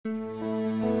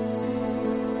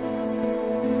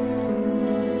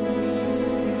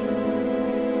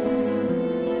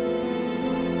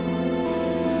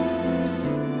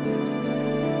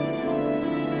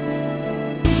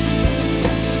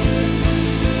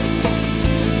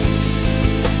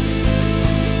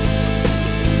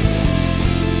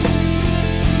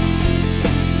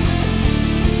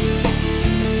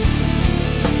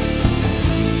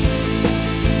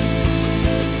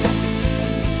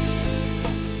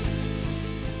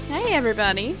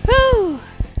everybody. Whew.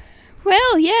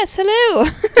 Well, yes, hello.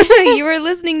 You are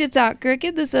listening to Talk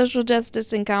Crooked, the social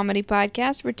justice and comedy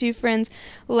podcast where two friends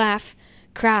laugh,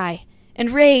 cry,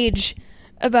 and rage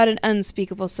about an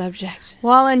unspeakable subject.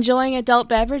 While enjoying adult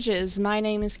beverages, my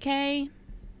name is Kay.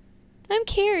 I'm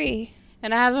Carrie.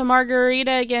 And I have a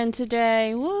margarita again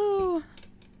today. Woo!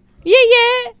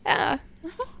 Yeah.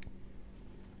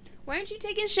 Why aren't you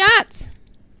taking shots?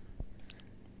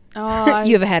 Oh,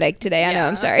 You have a headache today. I know,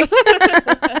 I'm sorry.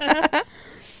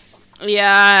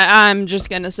 Yeah, I'm just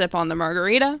going to sip on the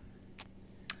margarita.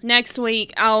 Next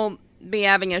week, I'll be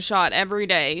having a shot every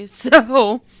day,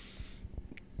 so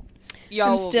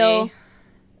y'all I'm still...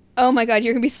 Oh my god,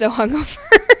 you're going to be so hungover.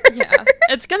 Yeah,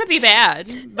 it's going to be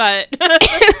bad, but...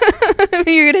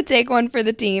 You're going to take one for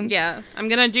the team. Yeah, I'm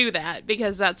going to do that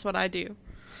because that's what I do.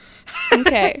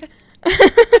 Okay.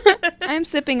 I'm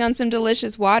sipping on some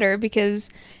delicious water because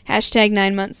hashtag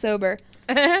 9 months sober.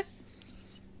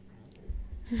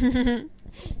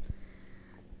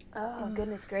 Oh,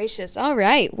 goodness gracious. All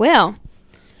right. Well,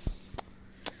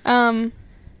 I'm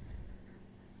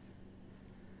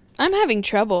having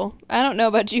trouble. I don't know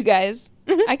about you guys.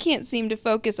 I can't seem to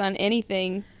focus on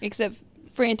anything except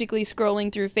frantically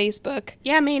scrolling through Facebook.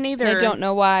 Yeah, me neither. And I don't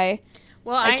know why.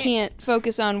 Well, I can't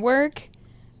focus on work.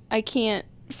 I can't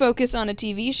focus on a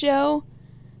TV show.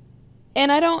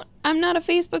 And I'm not a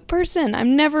Facebook person.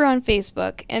 I'm never on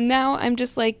Facebook. And now I'm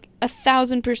just like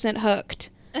 1,000% hooked.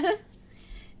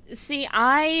 See,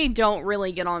 I don't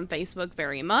really get on Facebook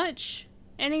very much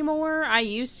anymore. I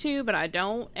used to, but I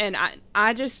don't. And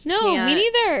I just No, can't. me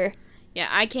neither. Yeah,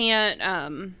 I can't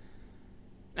focus.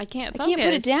 I can't put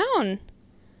it down.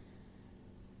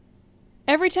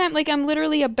 Every time, like, I'm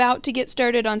literally about to get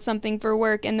started on something for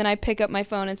work, and then I pick up my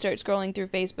phone and start scrolling through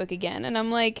Facebook again. And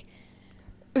I'm like,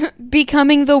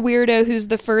 becoming the weirdo who's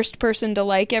the first person to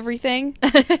like everything.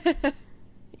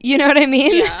 You know what I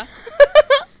mean? Yeah.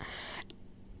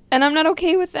 And I'm not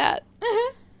okay with that.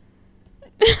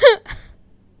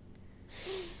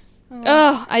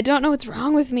 Oh, I don't know what's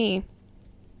wrong with me.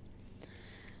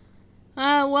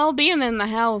 Well, being in the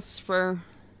house for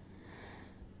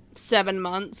 7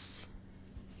 months.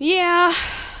 Yeah.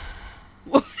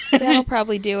 That'll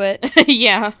probably do it.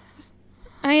 Yeah.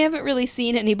 I haven't really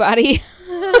seen anybody.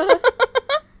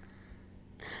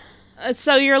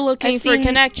 So you're looking for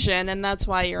connection, and that's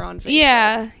why you're on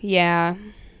Facebook. Yeah.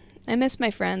 I miss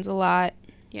my friends a lot.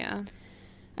 Yeah.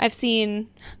 I've seen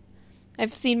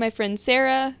my friend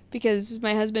Sarah because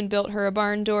my husband built her a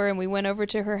barn door and we went over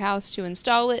to her house to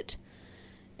install it.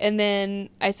 And then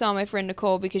I saw my friend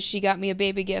Nicole because she got me a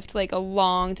baby gift like a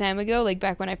long time ago, like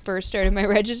back when I first started my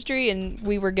registry and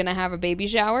we were going to have a baby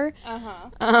shower.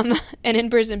 An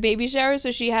in-person baby shower,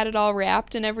 so she had it all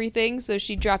wrapped and everything. So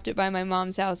she dropped it by my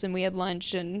mom's house and we had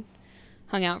lunch and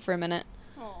hung out for a minute.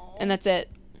 Aww. And that's it.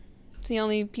 It's the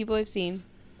only people I've seen.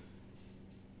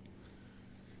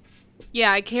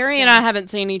 Yeah, Carrie and I haven't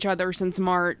seen each other since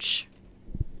March.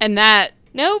 And that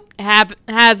Nope.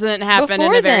 Hasn't happened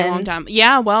Before in a very then. long time.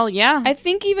 Yeah, well, yeah. I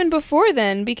think even before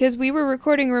then, because we were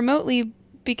recording remotely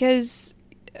because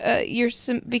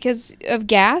because of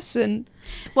gas and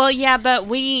Well, yeah, but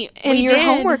we your did,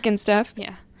 homework and stuff.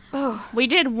 Yeah. Oh. We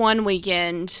did one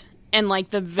weekend in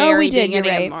like the very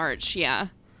beginning of March, yeah.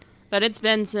 But it's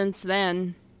been since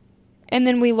then. And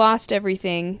then we lost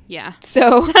everything. Yeah.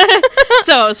 So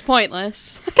So it was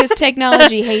pointless. Because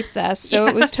technology hates us, so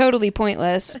it was totally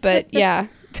pointless. But yeah.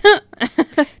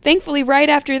 Thankfully, right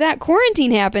after that,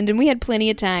 quarantine happened, and we had plenty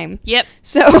of time. Yep.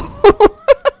 So.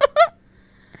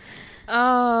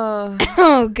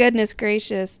 Oh, goodness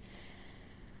gracious.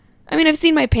 I mean, I've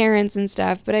seen my parents and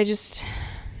stuff, but I just.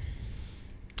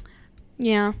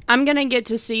 Yeah. I'm going to get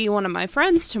to see one of my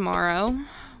friends tomorrow,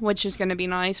 which is going to be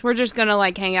nice. We're just going to,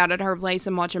 like, hang out at her place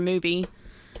and watch a movie.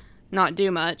 Not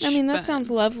do much. I mean, that sounds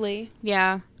lovely.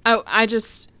 Yeah. Oh,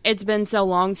 it's been so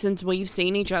long since we've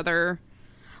seen each other.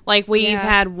 Like, we've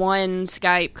had one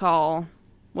Skype call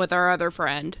with our other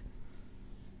friend.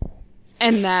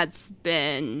 And that's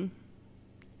been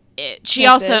it. She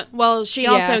also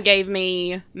gave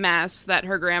me masks that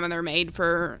her grandmother made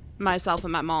for myself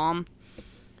and my mom.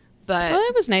 But Well,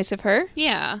 that was nice of her.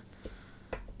 yeah.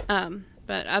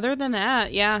 But other than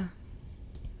that, yeah.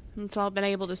 That's all I've been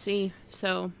able to see.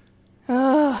 So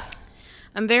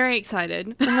I'm very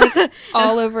excited. Like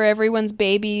all over everyone's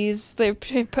babies. They're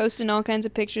posting all kinds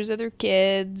of pictures of their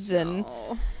kids and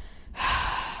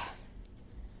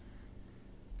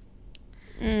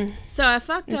So I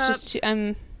fucked it's up. just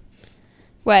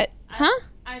what? Huh?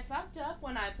 I fucked up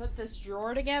when I put this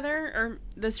drawer together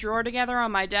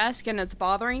on my desk, and it's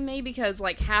bothering me because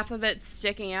like half of it's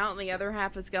sticking out and the other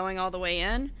half is going all the way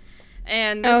in.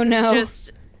 And this is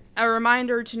just a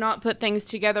reminder to not put things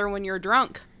together when you're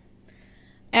drunk.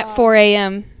 At 4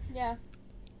 a.m. Yeah.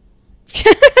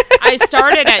 I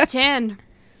started at 10.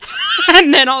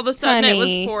 And then all of a sudden it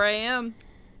was 4 a.m.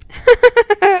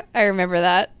 I remember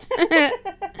that.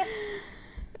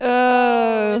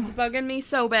 Oh, it's bugging me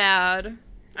so bad.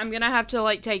 I'm going to have to,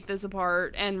 like, take this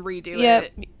apart and redo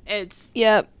it. It's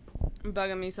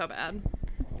bugging me so bad.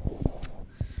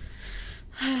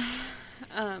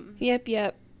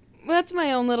 Yep. Well, that's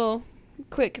my own little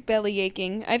quick belly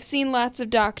aching. I've seen lots of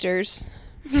doctors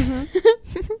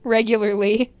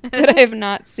regularly, but I've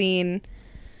not seen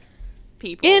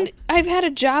people. And I've had a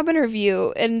job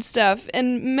interview and stuff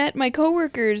and met my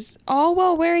coworkers all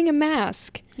while wearing a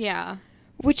mask. Yeah.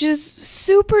 Which is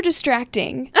super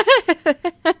distracting.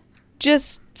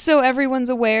 Just so everyone's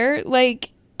aware,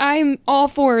 like, I'm all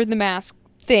for the mask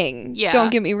thing. Yeah.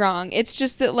 Don't get me wrong. It's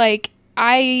just that, like,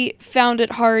 I found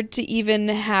it hard to even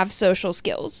have social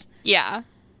skills. Yeah.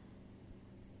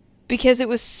 Because it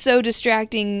was so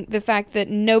distracting, the fact that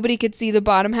nobody could see the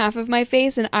bottom half of my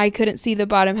face and I couldn't see the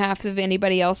bottom half of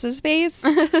anybody else's face.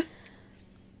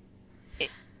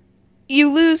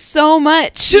 You lose so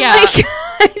much. Yeah. Like,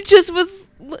 I just was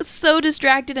so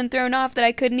distracted and thrown off that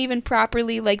I couldn't even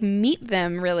properly, like, meet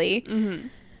them, really.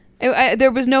 Mm-hmm.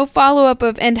 There was no follow-up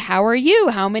of, and how are you?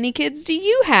 How many kids do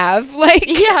you have? Like,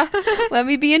 yeah. Let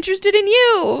me be interested in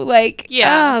you. Like,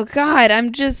 oh, God,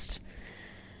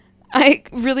 I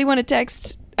really want to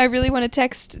text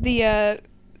the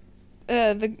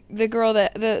girl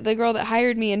that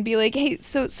hired me and be like, hey,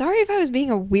 so sorry if I was being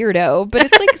a weirdo, but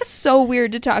it's, like, so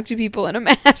weird to talk to people in a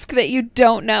mask that you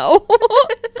don't know.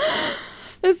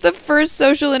 That's the first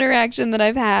social interaction that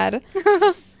I've had.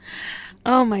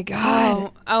 Oh my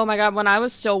God. Oh my God. When I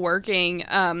was still working,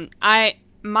 my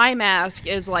mask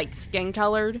is, like, skin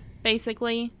colored,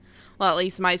 basically. Well, at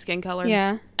least my skin color.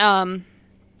 Yeah. And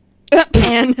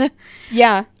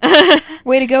yeah.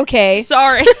 Way to go, Kay.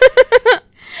 Sorry.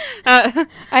 I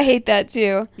hate that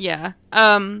too. Yeah.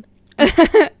 But,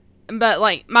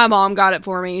 like, my mom got it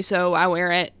for me, so I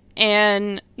wear it.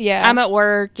 And yeah. I'm at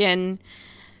work, and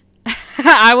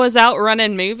I was out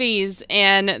running movies,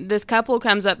 and this couple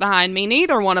comes up behind me.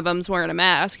 Neither one of them's wearing a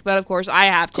mask, but of course I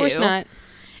have to. Of course not.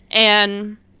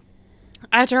 And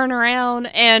I turn around,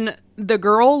 and the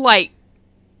girl, like,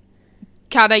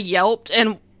 kind of yelped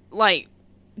and, like,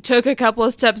 took a couple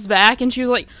of steps back, and she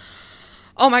was like,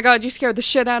 oh my God, you scared the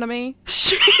shit out of me.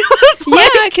 She was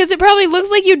like, yeah, because it probably looks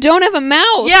like you don't have a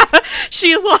mouth. Yeah,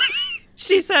 she's like,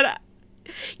 she said,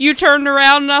 you turned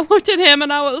around, and I looked at him,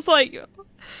 and I was like,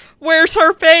 where's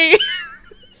her face?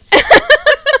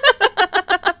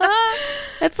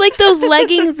 That's like those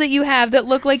leggings that you have that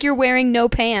look like you're wearing no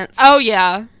pants. Oh,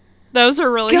 yeah. Those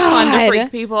are really fun to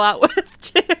freak people out with,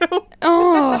 too.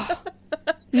 Oh,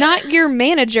 not your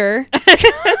manager.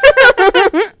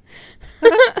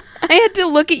 I had to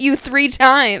look at you 3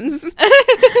 times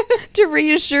to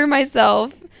reassure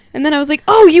myself. And then I was like,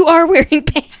 oh, you are wearing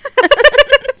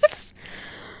pants.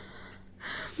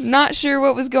 Not sure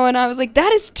what was going on. I was like,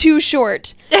 that is too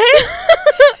short.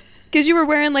 Because you were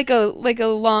wearing like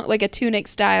a tunic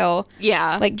style,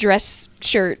 like dress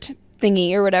shirt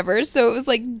thingy or whatever. So it was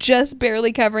like just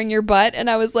barely covering your butt. And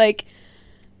I was like,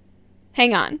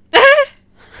 hang on.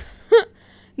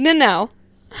 No.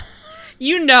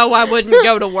 You know I wouldn't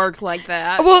go to work like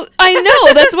that. Well, I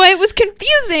know. That's why it was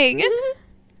confusing.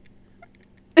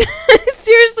 I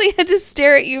seriously had to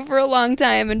stare at you for a long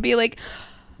time and be like,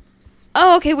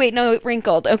 oh, okay, wait, no, it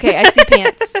wrinkled. Okay, I see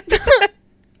pants.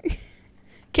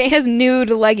 Kay has nude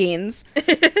leggings.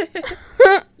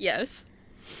 Yes.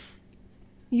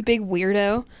 You big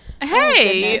weirdo.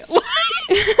 Hey!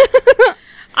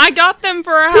 I got them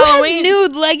for a Who Halloween. Has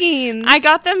nude leggings? I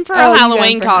got them for a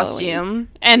Halloween costume. Halloween.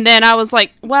 And then I was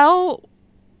like, well,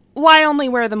 why only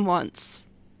wear them once?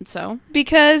 So.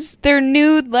 Because they're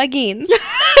nude leggings.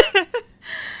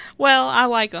 Well, I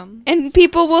like them. And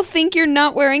people will think you're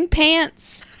not wearing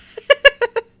pants.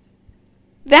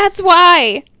 That's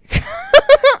why.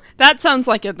 That sounds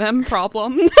like a them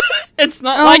problem. It's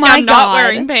not like I'm not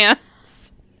wearing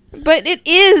pants. But it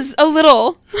is a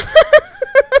little.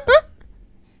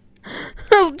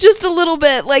 Just a little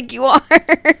bit like you are.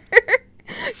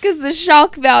 Because the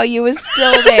shock value is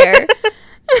still there.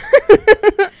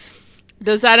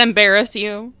 Does that embarrass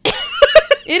you?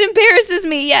 It embarrasses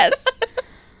me, yes.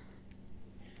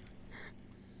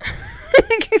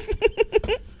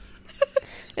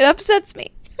 It upsets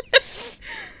me.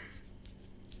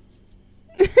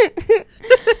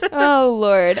 Oh,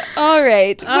 Lord. All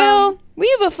right. Well, we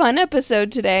have a fun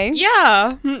episode today.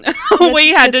 Yeah. We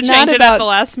had to change it at the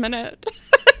last minute.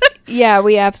 Yeah,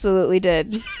 we absolutely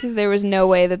did. Because there was no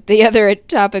way that the other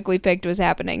topic we picked was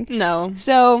happening. No.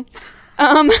 So,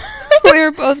 we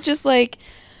were both just like,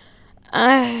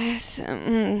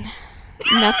 nothing.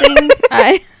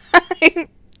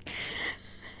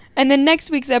 And then next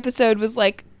week's episode was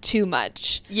like too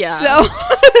much. Yeah. So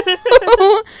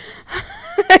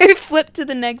I flipped to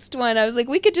the next one. I was like,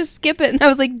 we could just skip it. And I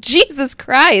was like, Jesus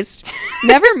Christ.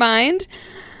 Never mind.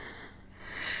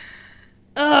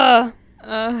 Part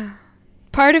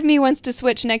of me wants to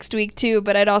switch next week too,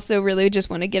 but I'd also really just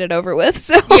want to get it over with.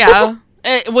 So yeah.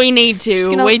 We need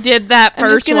to. We did that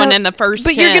first one in the first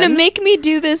 10. But you're going to make me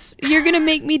do this. You're going to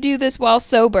make me do this while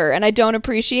sober, and I don't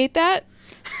appreciate that.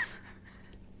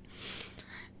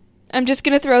 I'm just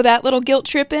going to throw that little guilt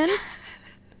trip in.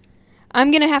 I'm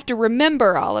going to have to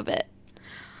remember all of it.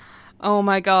 Oh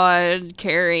my God,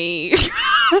 Carrie.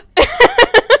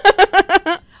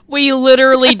 We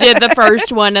literally did the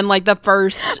first one in like the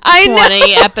first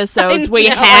 20 episodes. We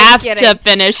have to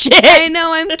finish it. I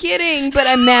know, I'm kidding, but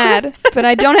I'm mad. But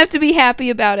I don't have to be happy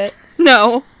about it.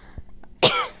 No.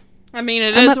 I mean,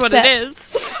 it is what it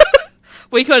is.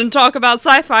 We couldn't talk about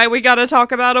sci-fi. We got to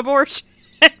talk about abortion.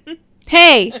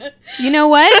 Hey, you know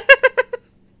what?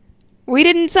 We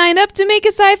didn't sign up to make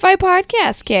a sci-fi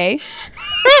podcast, Kay.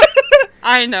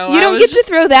 I know. You don't get to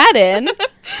throw that in.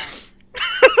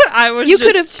 You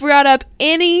could have brought up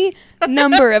any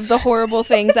number of the horrible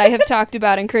things I have talked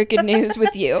about in Crooked News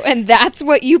with you, and that's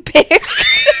what you picked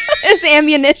as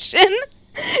ammunition?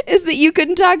 Is that you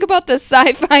couldn't talk about the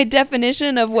sci-fi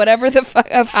definition of whatever the fuck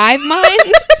of hive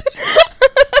mind?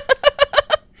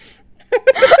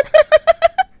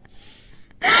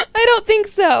 I don't think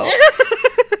so.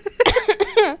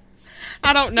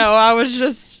 I don't know. I was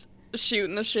just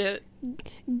shooting the shit.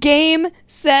 Game,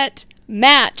 set,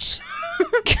 match.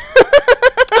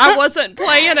 I wasn't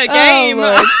playing a game. Oh,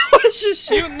 I was just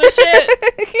shooting the shit.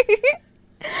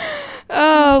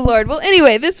 Oh, Lord. Well,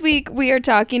 anyway, this week we are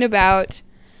talking about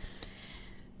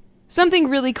something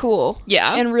really cool.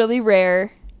 Yeah. And really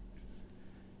rare.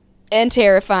 And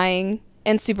terrifying.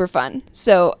 And super fun.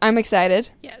 So, I'm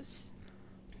excited. Yes.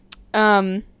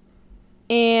 And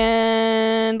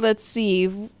let's see.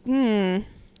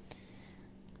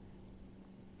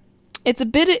 It's a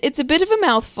bit of a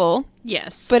mouthful.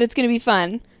 Yes. But it's going to be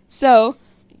fun. So,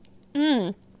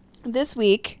 this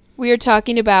week we are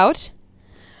talking about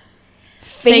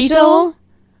fatal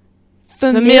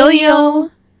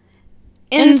familial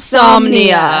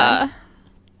insomnia.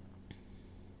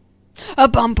 A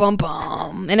bum bum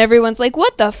bum. And everyone's like,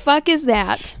 what the fuck is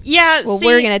that? Yeah, well,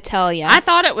 we're going to tell you. I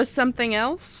thought it was something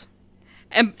else.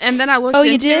 And then I looked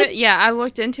into it. Yeah, I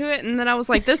looked into it, and then I was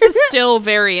like, this is still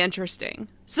very interesting.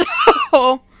 So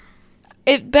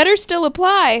it better still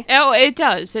apply. Oh, it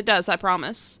does. It does, I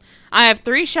promise. I have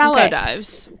 3 shallow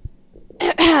dives.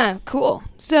 Cool.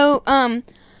 So, oh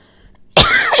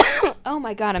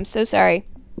my God, I'm so sorry.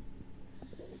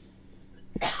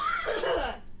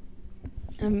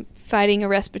 I'm fighting a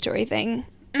respiratory thing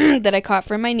that I caught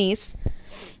from my niece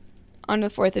on the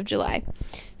 4th of July.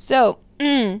 So,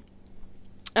 it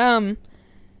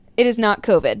is not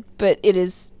COVID, but it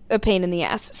is a pain in the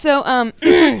ass. So,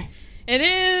 it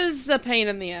is a pain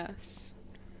in the ass.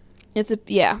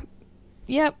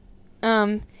 Yep.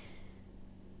 I've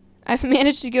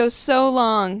managed to go so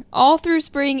long, all through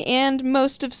spring and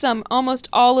almost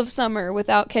all of summer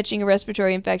without catching a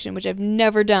respiratory infection, which I've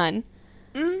never done.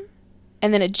 Mm.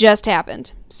 And then it just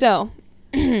happened. So,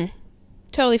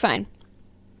 totally fine.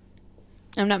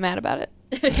 I'm not mad about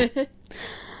it.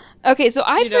 Okay, so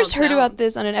I first heard about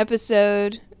this on an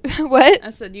episode. What?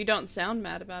 I said you don't sound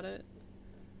mad about it.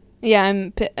 Yeah,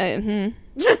 I'm...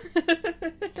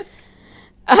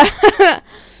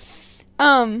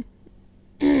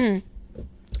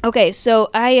 Okay, so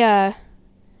I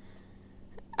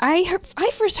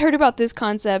first heard about this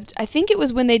concept, I think it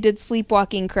was when they did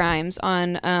Sleepwalking Crimes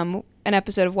on an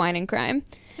episode of Wine and Crime.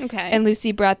 Okay. And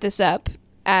Lucy brought this up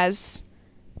as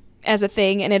a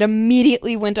thing, and it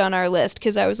immediately went on our list,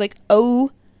 because I was like,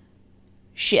 oh,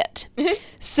 shit.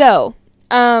 So,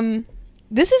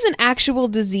 this is an actual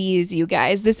disease, you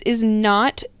guys. This is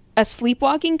not a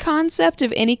sleepwalking concept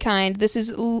of any kind. This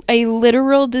is a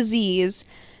literal disease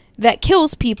that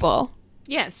kills people.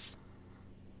 Yes.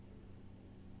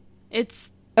 It's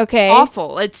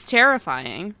awful. It's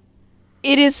terrifying.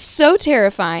 It is so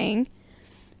terrifying.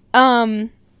 And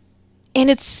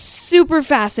it's super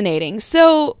fascinating.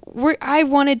 So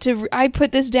I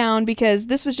put this down because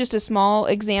this was just a small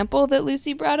example that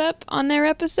Lucy brought up on their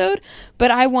episode,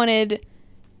 but I wanted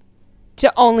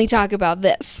to only talk about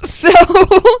this. So,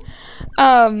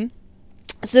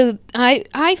 So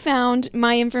I found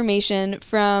my information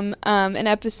from an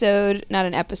episode, not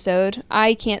an episode.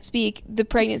 I can't speak. The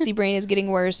pregnancy brain is getting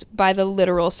worse by the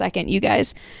literal second, you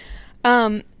guys.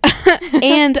 And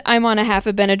I'm on a half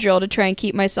a Benadryl to try and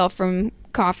keep myself from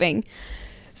coughing.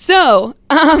 So,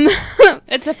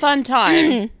 it's a fun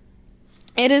time.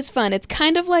 It is fun. It's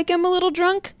kind of like I'm a little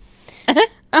drunk.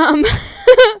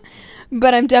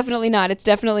 But I'm definitely not. It's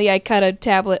definitely I cut a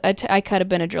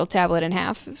Benadryl tablet in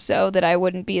half so that I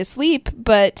wouldn't be asleep,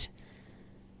 but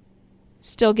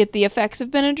still get the effects of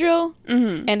Benadryl.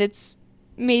 Mm-hmm. And it's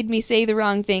made me say the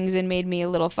wrong things and made me a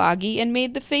little foggy and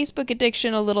made the Facebook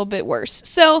addiction a little bit worse.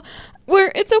 So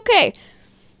it's okay.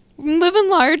 I'm living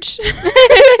large.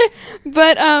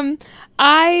 But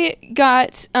I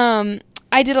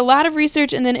did a lot of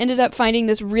research and then ended up finding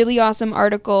this really awesome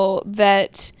article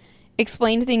that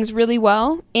explained things really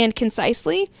well and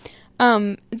concisely.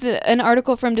 It's an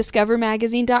article from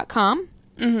discovermagazine.com.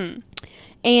 Mm-hmm.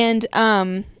 And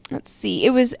let's see. It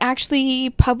was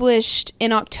actually published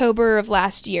in October of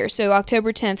last year, so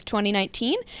October 10th,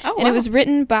 2019. Oh, wow. And it was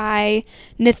written by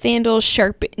Nathaniel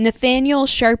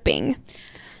Sharping.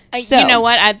 So, you know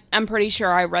what? I'm pretty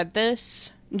sure I read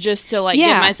this just to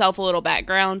give myself a little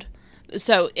background.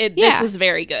 So this was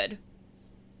very good.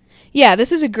 Yeah,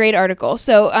 this is a great article.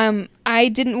 So I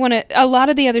didn't want to... A lot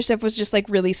of the other stuff was just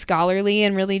really scholarly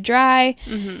and really dry.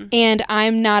 Mm-hmm. And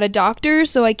I'm not a doctor,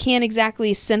 so I can't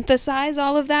exactly synthesize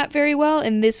all of that very well.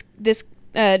 And this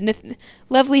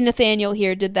lovely Nathaniel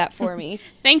here did that for me.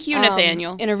 Thank you,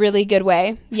 Nathaniel. In a really good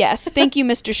way. Yes, thank you,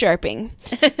 Mr. Sharping.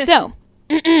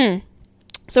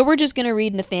 So we're just going to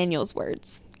read Nathaniel's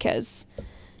words because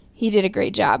he did a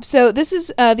great job. So this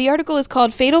is, the article is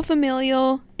called Fatal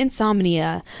Familial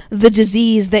Insomnia, the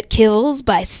disease that kills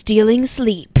by stealing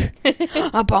sleep.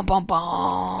 Bum, bum,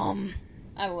 bum.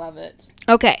 I love it.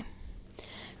 Okay.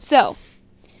 So,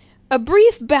 a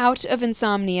brief bout of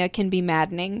insomnia can be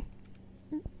maddening.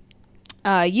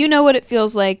 You know what it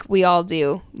feels like, we all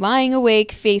do. Lying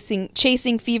awake,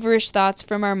 chasing feverish thoughts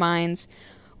from our minds,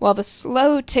 while the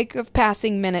slow tick of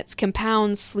passing minutes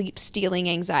compounds sleep-stealing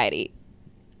anxiety.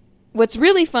 What's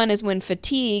really fun is when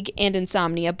fatigue and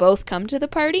insomnia both come to the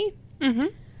party. Mm-hmm.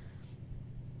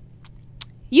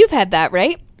 You've had that,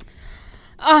 right?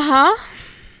 Uh-huh.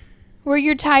 Where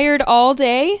you're tired all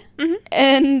day, mm-hmm.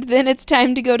 and then it's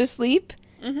time to go to sleep,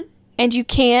 mm-hmm. and you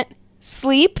can't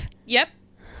sleep. Yep.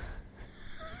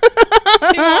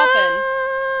 Too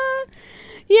often.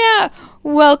 Yeah.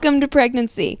 Welcome to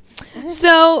pregnancy.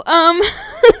 So,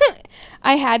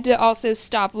 I had to also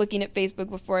stop looking at Facebook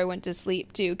before I went to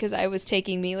sleep, too, because I was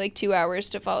taking me 2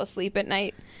 hours to fall asleep at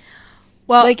night.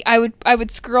 Well, I would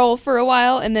scroll for a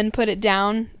while and then put it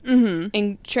down mm-hmm.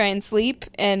 and try and sleep,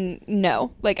 and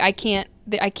no. I can't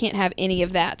have any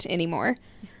of that anymore.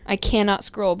 I cannot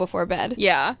scroll before bed.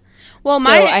 Yeah. Well, so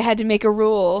I had to make a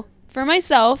rule for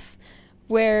myself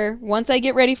where once I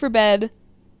get ready for bed,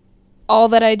 all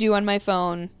that I do on my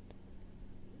phone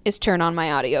is turn on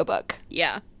my audiobook.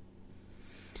 Yeah.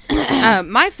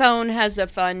 My phone has a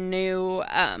fun new,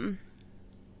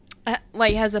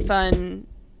 has a fun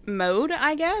mode,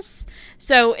 I guess.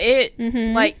 So it,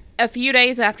 mm-hmm. A few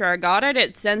days after I got it,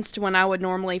 it sensed when I would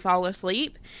normally fall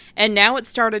asleep, and now it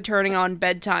started turning on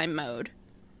bedtime mode.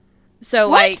 So,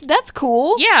 what? That's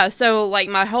cool. Yeah, so,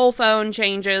 my whole phone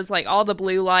changes, all the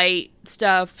blue light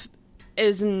stuff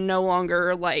is no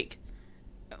longer,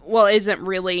 isn't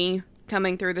really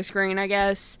coming through the screen, I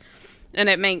guess. And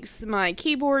it makes my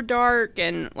keyboard dark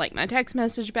and, my text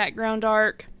message background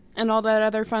dark and all that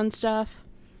other fun stuff.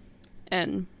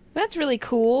 And that's really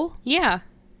cool. Yeah.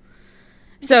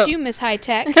 So you miss high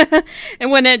tech. And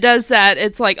when it does that,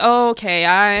 it's oh, okay,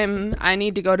 I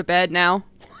need to go to bed now.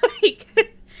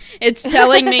 It's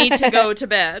telling me to go to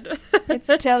bed. It's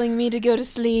telling me to go to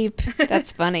sleep.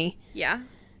 That's funny. Yeah.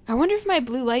 I wonder if my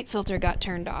blue light filter got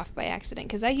turned off by accident,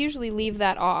 because I usually leave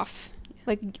that off,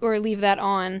 or leave that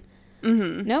on.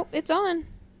 Mm-hmm. Nope, it's on.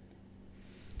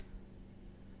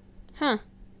 Huh.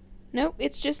 Nope,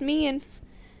 it's just me, and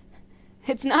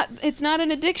it's not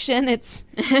an addiction, it's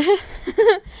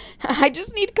I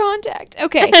just need contact.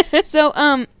 Okay.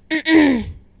 So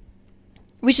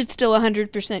we should still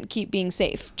 100% keep being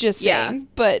safe, just saying. Yeah.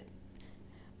 But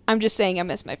I'm just saying I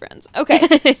miss my friends.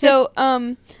 Okay. So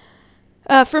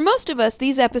for most of us,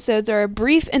 these episodes are a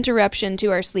brief interruption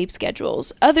to our sleep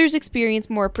schedules. Others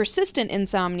experience more persistent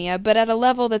insomnia, but at a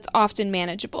level that's often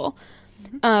manageable.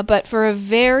 Mm-hmm. But for a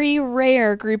very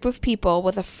rare group of people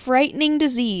with a frightening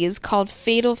disease called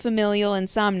fatal familial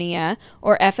insomnia,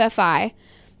 or FFI,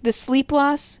 the sleep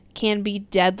loss can be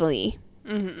deadly.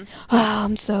 Mm-hmm. Oh,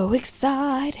 I'm so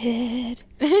excited.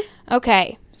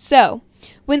 Okay, so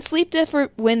when sleep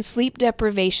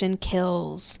deprivation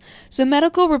kills. So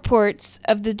medical reports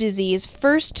of the disease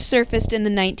first surfaced in the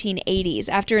 1980s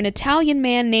after an Italian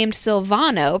man named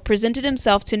Silvano presented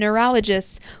himself to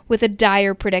neurologists with a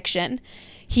dire prediction.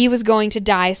 He was going to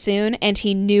die soon, and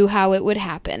he knew how it would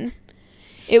happen.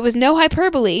 It was no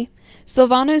hyperbole.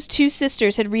 Silvano's 2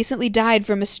 sisters had recently died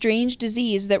from a strange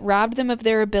disease that robbed them of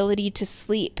their ability to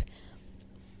sleep.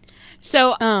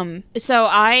 So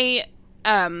I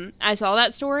saw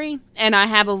that story, and I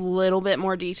have a little bit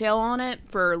more detail on it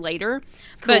for later.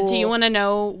 Cool. But do you want to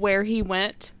know where he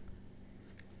went?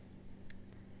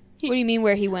 What do you mean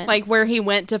where he went? Like where he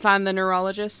went to find the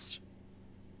neurologist?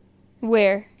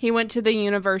 Where? He went to the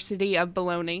University of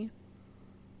Bologna.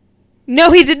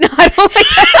 No, he did not. Oh my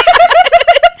God.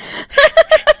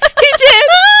 He did.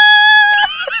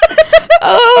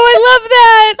 Oh, I love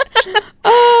that.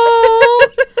 Oh.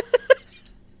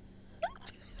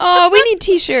 Oh, we need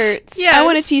t-shirts. Yes. I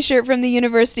want a t-shirt from the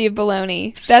University of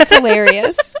Bologna. That's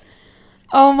hilarious.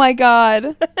 Oh my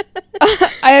God.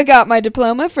 I got my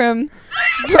diploma from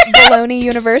Bologna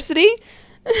University.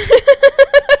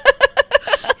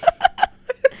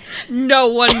 No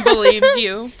one believes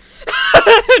you.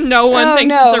 No one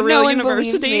thinks it's a real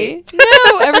university.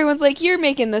 No, everyone's like, you're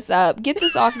making this up. Get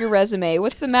this off your resume.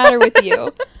 What's the matter with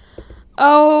you?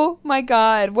 Oh my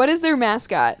God. What is their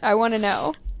mascot? I want to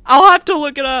know. I'll have to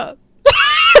look it up.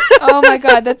 Oh my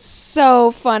God, that's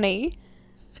so funny.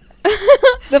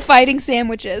 The fighting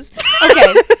sandwiches.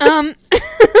 Okay.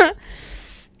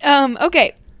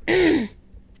 Okay.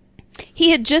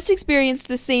 He had just experienced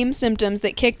the same symptoms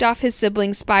that kicked off his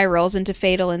siblings' spirals into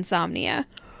fatal insomnia.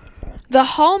 The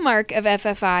hallmark of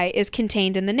FFI is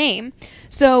contained in the name.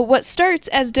 So what starts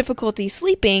as difficulty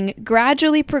sleeping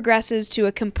gradually progresses to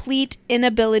a complete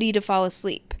inability to fall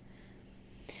asleep,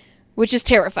 which is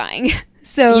terrifying.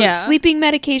 So sleeping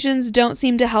medications don't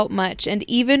seem to help much, and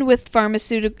even with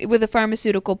a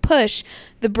pharmaceutical push,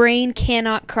 the brain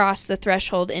cannot cross the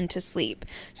threshold into sleep.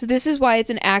 So this is why it's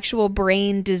an actual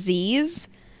brain disease,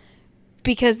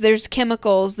 because there's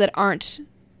chemicals that aren't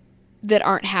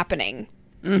happening.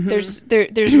 Mm-hmm.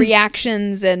 There's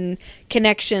reactions and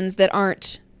connections that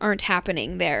aren't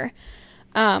happening there.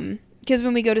 Because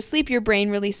when we go to sleep, your brain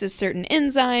releases certain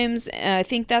enzymes. I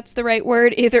think that's the right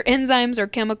word. Either enzymes or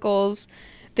chemicals.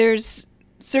 There's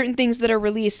certain things that are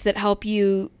released that help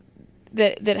you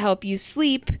that help you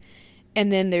sleep.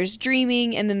 And then there's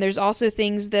dreaming. And then there's also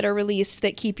things that are released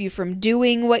that keep you from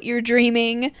doing what you're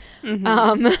dreaming. Mm-hmm.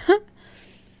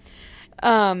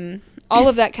 All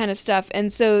of that kind of stuff.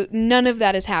 And so none of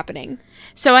that is happening.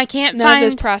 So none of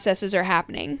those processes are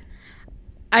happening.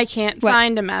 I can't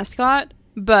find a mascot.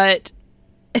 But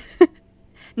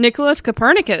Nicholas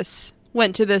Copernicus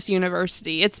went to this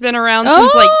university. It's been around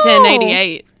since like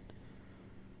 1088.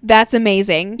 That's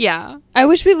amazing. Yeah. I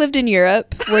wish we lived in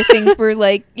Europe where things were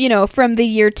like, from the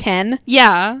year 10.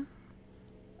 Yeah.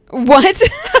 What?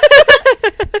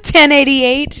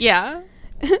 1088? Yeah.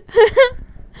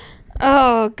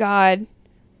 Oh, God.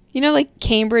 Like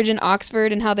Cambridge and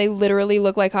Oxford and how they literally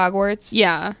look like Hogwarts?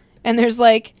 Yeah. And there's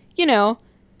like,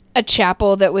 a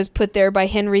chapel that was put there by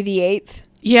Henry VIII.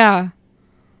 Yeah.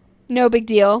 No big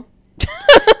deal.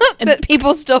 That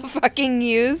people still fucking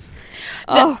use.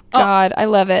 Oh, God. I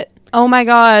love it. Oh, my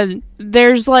God.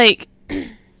 There's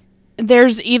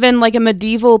even like a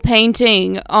medieval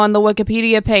painting on the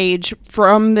Wikipedia page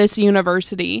from this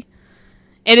university.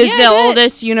 It is the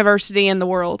oldest university in the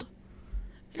world.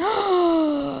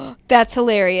 That's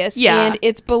hilarious. Yeah. And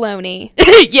it's baloney.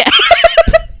 Yeah.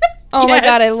 Oh my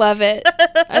God, I love it.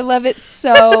 I love it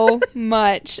so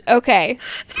much. Okay.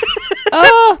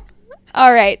 Oh,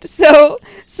 all right. So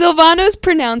Silvano's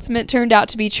pronouncement turned out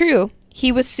to be true.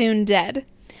 He was soon dead.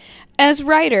 As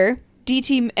writer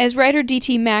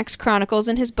D.T. Max chronicles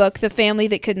in his book, The Family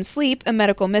That Couldn't Sleep, A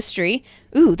Medical Mystery.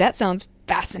 Ooh, that sounds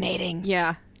fascinating.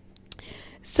 Yeah.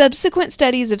 Subsequent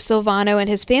studies of Silvano and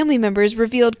his family members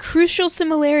revealed crucial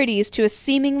similarities to a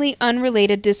seemingly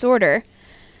unrelated disorder.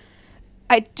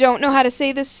 I don't know how to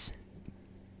say this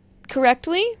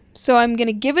correctly, so I'm going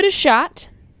to give it a shot.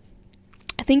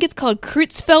 I think it's called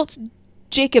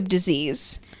Creutzfeldt-Jakob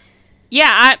disease.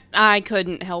 Yeah, I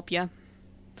couldn't help you.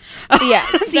 Yeah,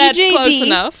 CJD. That's close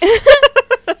enough.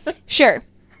 Sure.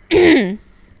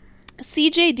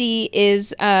 CJD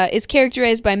is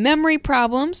characterized by memory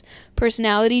problems,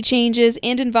 personality changes,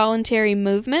 and involuntary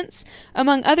movements,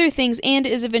 among other things, and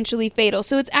is eventually fatal.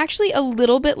 So it's actually a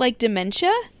little bit like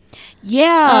dementia.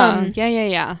 Yeah.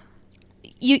 Yeah.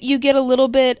 You get a little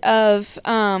bit of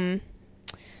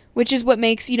which is what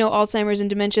makes, Alzheimer's and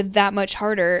dementia that much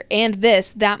harder, and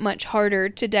this that much harder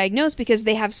to diagnose, because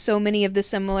they have so many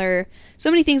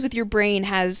things with your brain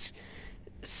has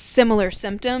similar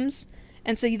symptoms.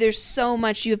 And so there's so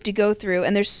much you have to go through,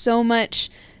 and there's so much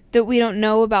that we don't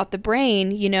know about the brain,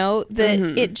 that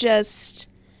it just,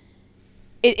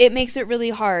 it makes it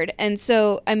really hard. And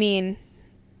so, I mean,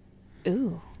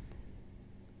 ooh.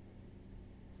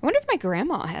 I wonder if my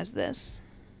grandma has this.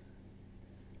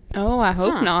 Oh, I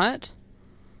hope not.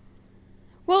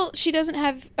 Well,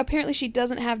 apparently she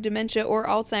doesn't have dementia or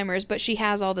Alzheimer's, but she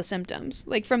has all the symptoms.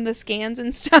 Like, from the scans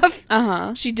and stuff,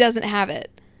 she doesn't have it.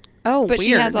 Oh, but weird.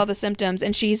 She has all the symptoms,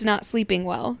 and she's not sleeping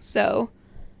well, so.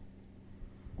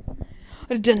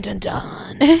 Dun, dun,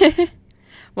 dun.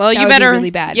 Well, that you would better. Be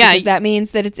really bad, because that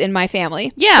means that it's in my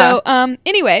family. Yeah. So,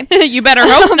 anyway. You better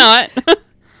hope not.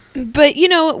 But,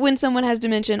 when someone has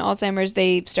dementia and Alzheimer's,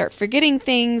 they start forgetting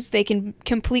things. They can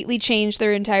completely change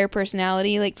their entire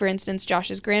personality. Like, for instance,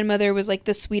 Josh's grandmother was, like,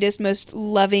 the sweetest, most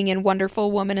loving and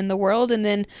wonderful woman in the world, and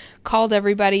then called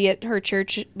everybody at her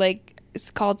church,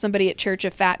 called somebody at church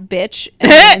a fat bitch. And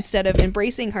then instead of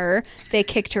embracing her, they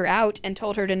kicked her out and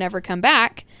told her to never come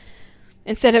back,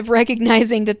 instead of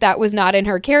recognizing that was not in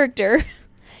her character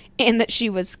and that she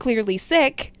was clearly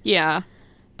sick. Yeah.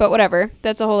 But whatever,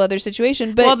 that's a whole other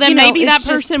situation. But, well, then maybe that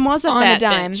person was a fat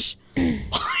dime. bitch.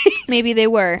 Maybe they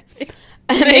were.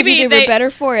 maybe they were better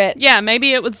for it. Yeah,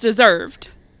 maybe it was deserved.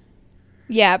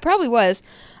 Yeah, it probably was.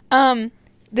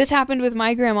 This happened with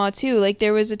my grandma too. Like,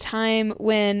 there was a time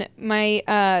when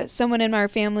my someone in our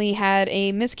family had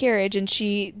a miscarriage, and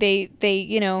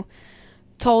they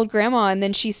told grandma, and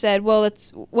then she said, "Well,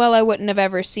 I wouldn't have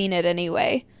ever seen it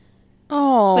anyway."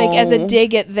 Oh. Like, as a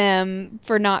dig at them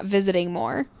for not visiting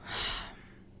more.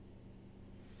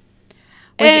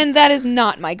 And that is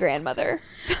not my grandmother.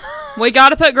 We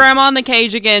gotta put grandma in the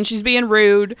cage again. She's being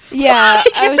rude. Yeah,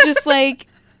 I was just like,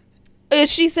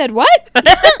 she said what?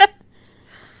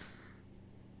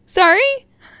 Sorry?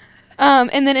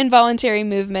 And then involuntary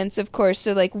movements, of course.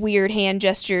 So, like, weird hand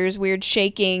gestures, weird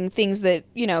shaking, things that,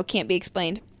 can't be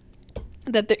explained.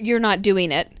 That you're not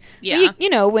doing it. Yeah.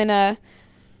 When,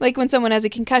 like when someone has a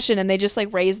concussion and they just,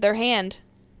 like, raise their hand.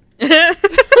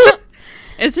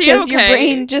 Is he okay? Because your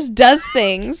brain just does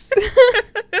things.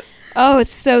 Oh,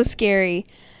 it's so scary.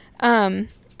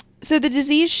 So the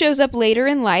disease shows up later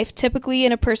in life, typically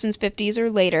in a person's 50s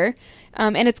or later,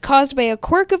 and it's caused by a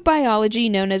quirk of biology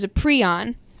known as a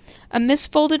prion, a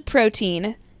misfolded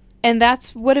protein, and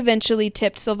that's what eventually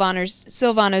tipped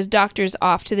Silvano's doctors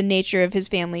off to the nature of his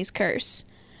family's curse.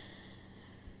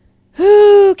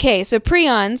 Okay, so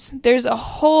prions. There's a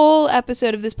whole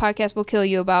episode of This Podcast Will Kill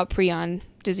You about prion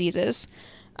diseases.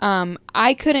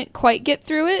 I couldn't quite get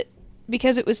through it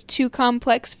because it was too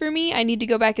complex for me. I need to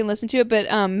go back and listen to it,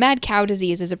 but mad cow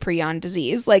disease is a prion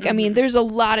disease. Like, I mean, there's a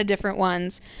lot of different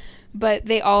ones, but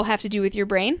they all have to do with your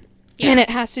brain. Yeah. And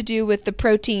it has to do with the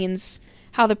proteins,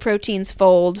 how the proteins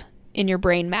fold in your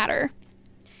brain matter.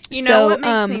 You know what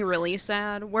makes me really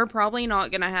sad? We're probably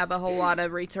not going to have a whole lot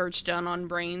of research done on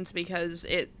brains because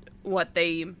what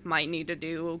they might need to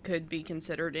do could be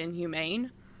considered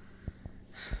inhumane.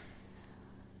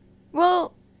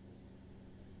 Well,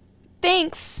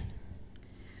 thanks.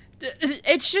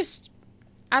 It's just,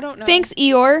 I don't know. Thanks,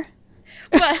 Eeyore.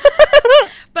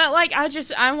 But like,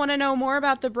 I want to know more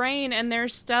about the brain, and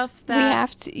there's stuff that we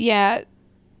have to,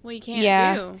 we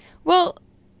can't do. Well,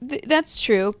 that's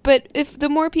true, but if the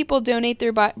more people donate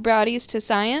their bodies to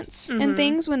science and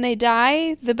things when they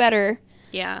die, the better.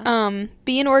 Yeah.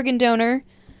 Be an organ donor.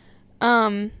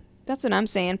 That's what I'm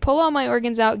saying. Pull all my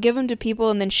organs out, give them to people,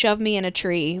 and then shove me in a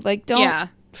tree. Like, don't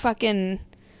fucking,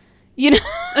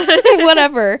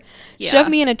 whatever. Yeah. Shove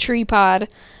me in a tree pod.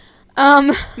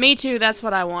 Me too. That's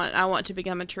what I want. I want to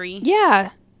become a tree.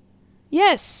 Yeah.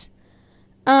 Yes.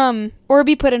 Or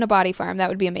be put in a body farm. That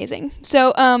would be amazing.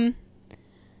 So,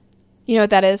 you know what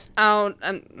that is? Oh,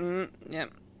 yeah.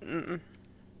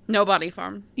 No body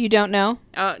farm. You don't know?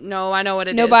 No, I know what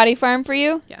it is. No body farm for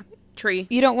you? Yeah. Tree.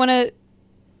 You don't want to...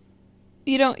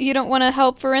 You don't want to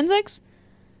help forensics?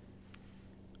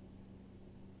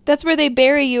 That's where they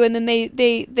bury you, and then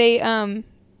they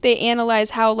analyze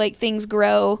how, like, things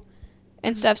grow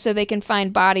and stuff, so they can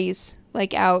find bodies,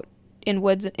 like, out in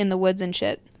the woods and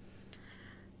shit.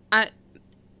 I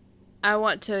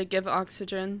want to give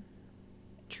oxygen.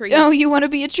 Tree. Oh, you want to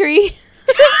be a tree?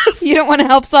 You don't want to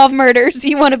help solve murders.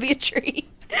 You want to be a tree.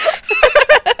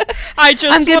 I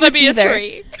just want to be a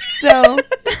tree. So,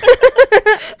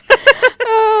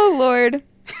 oh Lord.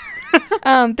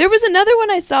 There was another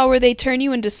one I saw where they turn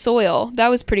you into soil. That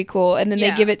was pretty cool. And then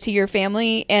they give it to your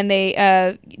family, and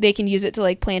they can use it to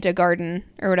like plant a garden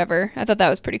or whatever. I thought that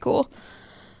was pretty cool.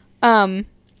 That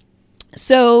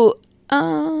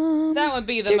would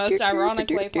be the most ironic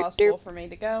way possible for me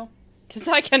to go, because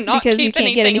I cannot because you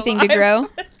can't get anything alive. to grow.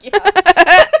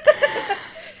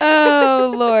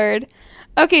 Oh Lord.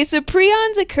 Okay, so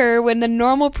prions occur when the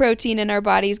normal protein in our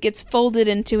bodies gets folded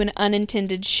into an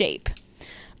unintended shape.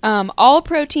 All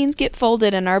proteins get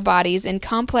folded in our bodies in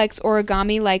complex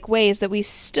origami-like ways that we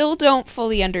still don't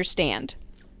fully understand.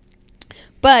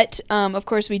 But, of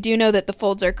course, we do know that the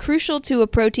folds are crucial to a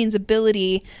protein's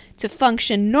ability to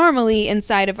function normally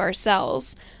inside of our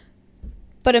cells.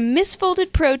 But a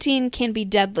misfolded protein can be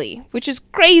deadly, which is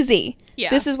crazy. Yeah.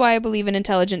 This is why I believe in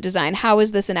intelligent design. How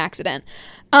is this an accident?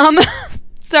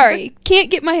 Sorry, can't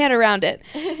get my head around it.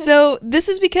 So this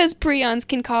is because prions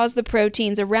can cause the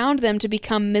proteins around them to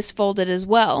become misfolded as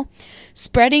well,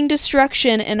 spreading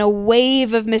destruction in a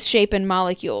wave of misshapen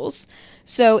molecules.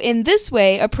 So in this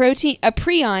way, a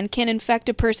prion can infect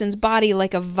a person's body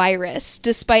like a virus,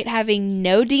 despite having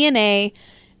no DNA,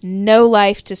 no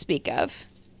life to speak of.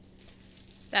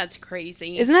 That's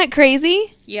crazy. Isn't that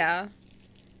crazy? Yeah.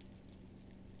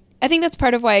 I think that's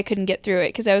part of why I couldn't get through it,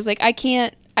 because I was like, I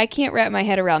can't wrap my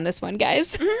head around this one,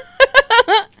 guys.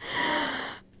 Can't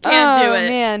do it.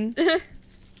 Man.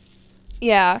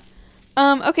 Yeah.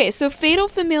 Okay, so fatal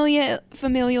familial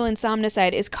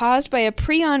insomnicide is caused by a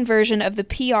prion version of the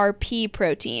PRP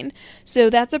protein.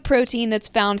 So that's a protein that's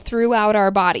found throughout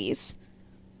our bodies.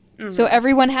 Mm-hmm. So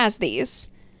everyone has these.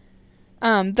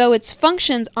 Though its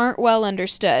functions aren't well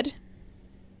understood,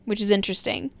 which is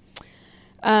interesting.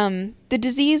 The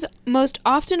disease most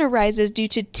often arises due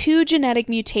to 2 genetic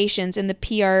mutations in the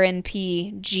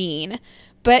PRNP gene,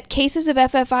 but cases of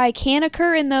FFI can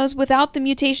occur in those without the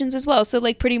mutations as well. So,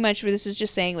 like, pretty much this is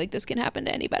just saying, like, this can happen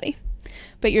to anybody.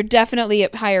 But you're definitely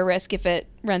at higher risk if it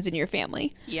runs in your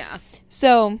family. Yeah.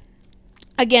 So,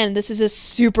 again, this is a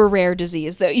super rare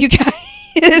disease, though, you guys.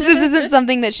 This isn't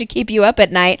something that should keep you up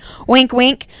at night. Wink,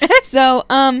 wink. So,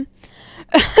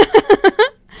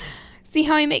 see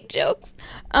how I make jokes?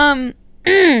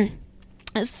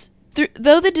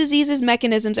 Though the disease's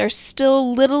mechanisms are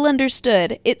still little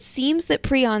understood, it seems that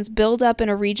prions build up in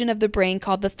a region of the brain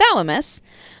called the thalamus,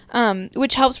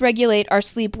 which helps regulate our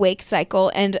sleep-wake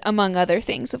cycle and among other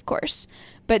things, of course.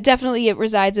 But definitely it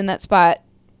resides in that spot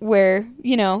where,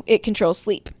 it controls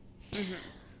sleep.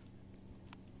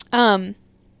 Mm-hmm.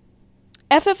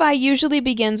 FFI usually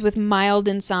begins with mild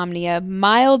insomnia,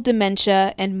 mild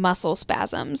dementia, and muscle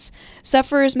spasms.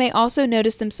 Sufferers may also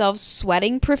notice themselves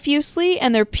sweating profusely,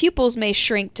 and their pupils may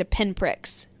shrink to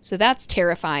pinpricks. So that's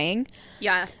terrifying.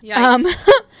 Yeah.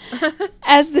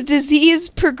 As the disease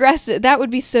progresses, that would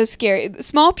be so scary.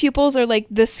 Small pupils are like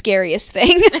the scariest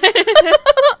thing.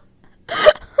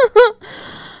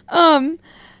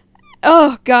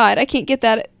 Oh, God, I can't get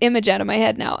that image out of my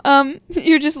head now.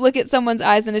 You just look at someone's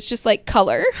eyes and it's just like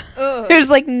color. Ugh. There's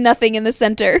like nothing in the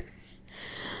center.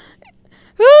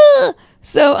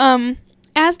 So,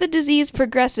 as the disease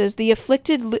progresses, the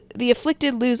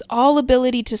afflicted lose all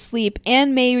ability to sleep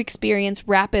and may experience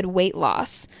rapid weight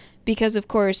loss. Because, of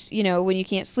course, when you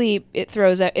can't sleep, it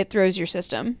throws your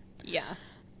system. Yeah.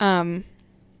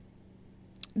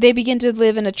 They begin to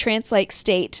live in a trance-like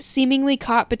state, seemingly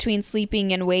caught between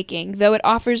sleeping and waking, though it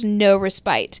offers no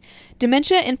respite.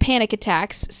 Dementia and panic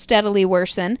attacks steadily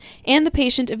worsen, and the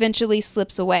patient eventually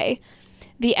slips away.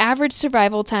 The average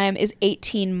survival time is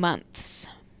 18 months.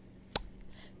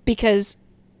 Because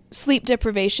sleep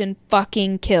deprivation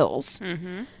fucking kills.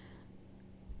 Mm-hmm.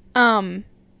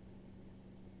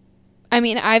 I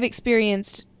mean, I've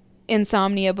experienced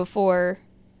insomnia before,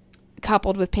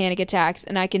 coupled with panic attacks,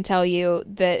 and I can tell you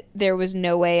that there was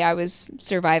no way I was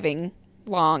surviving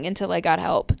long until I got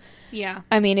help. Yeah.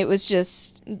 I mean, it was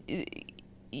just...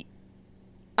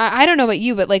 I don't know about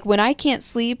you, but like when I can't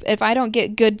sleep, if I don't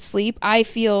get good sleep, I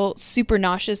feel super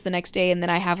nauseous the next day, and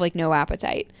then I have like no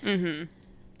appetite. Mm-hmm.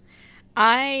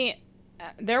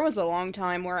 There was a long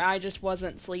time where I just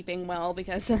wasn't sleeping well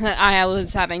because I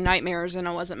was having nightmares and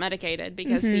I wasn't medicated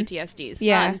because PTSD is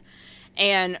fun.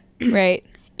 And... Right.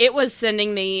 It was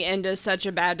sending me into such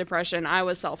a bad depression. I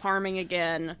was self-harming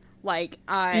again. Like,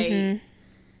 it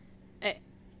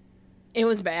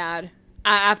was bad.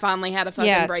 I finally had a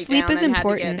fucking breakdown sleep is and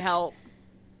important. Had to get help.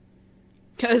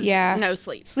 Because no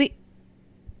sleep.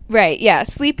 Right, yeah.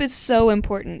 Sleep is so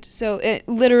important. So it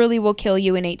literally will kill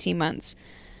you in 18 months.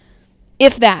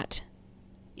 If that.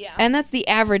 Yeah. And that's the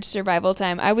average survival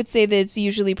time. I would say that it's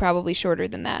usually probably shorter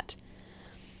than that.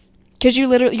 Because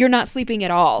you're not sleeping at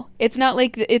all. It's not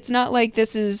like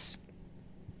this is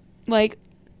like,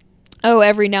 oh,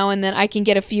 every now and then I can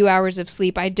get a few hours of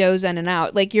sleep. I doze in and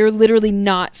out. Like, you're literally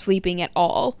not sleeping at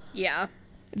all. Yeah.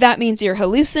 That means you're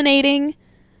hallucinating.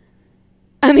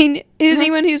 I mean,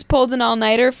 anyone who's pulled an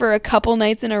all-nighter for a couple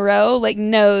nights in a row, like,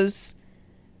 knows.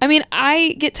 I mean,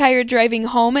 I get tired driving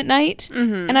home at night,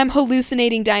 and I'm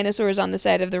hallucinating dinosaurs on the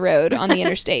side of the road on the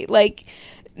interstate. Like,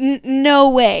 no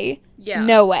way. Yeah.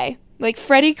 No way. Like,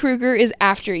 Freddy Krueger is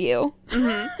after you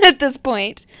at this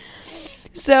point.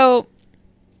 So,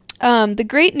 the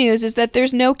great news is that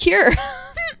there's no cure.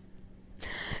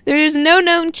 There is no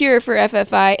known cure for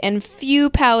FFI, and few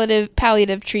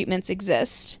palliative treatments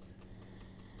exist.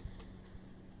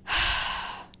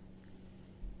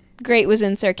 Great was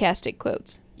in sarcastic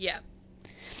quotes. Yeah.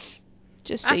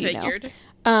 Just so you figured.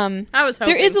 know. I was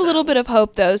hoping there is a little bit of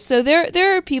hope, though. So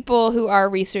there are people who are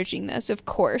researching this, of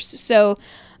course. So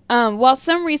while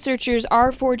some researchers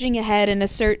are forging ahead in a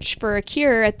search for a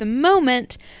cure at the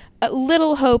moment, the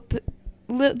little hope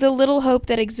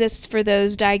that exists for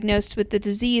those diagnosed with the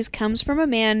disease comes from a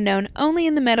man known only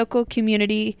in the medical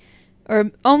community,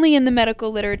 or only in the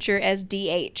medical literature, as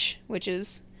DH, which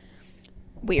is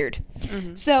weird.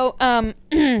 So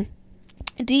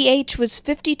DH was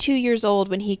 52 years old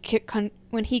when he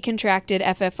contracted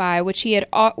FFI,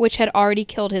 which had already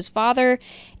killed his father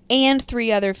and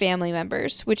 3 other family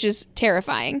members, which is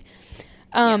terrifying.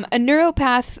 A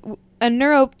naturopath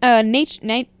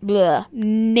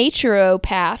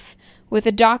with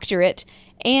a doctorate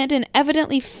and an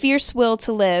evidently fierce will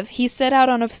to live, he set out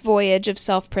on a voyage of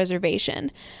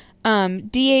self-preservation.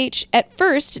 DH at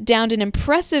first downed an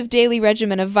impressive daily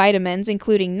regimen of vitamins,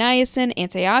 including niacin,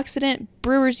 antioxidant,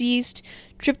 brewer's yeast,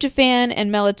 tryptophan,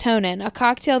 and melatonin, a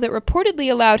cocktail that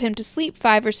reportedly allowed him to sleep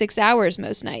 5 or 6 hours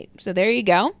most nights. So there you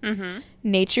go.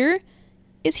 Nature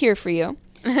is here for you.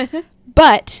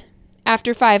 But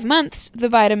after 5 months, the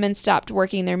vitamins stopped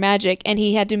working their magic, and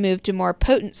he had to move to more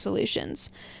potent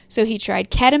solutions. So he tried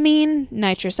ketamine,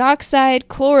 nitrous oxide,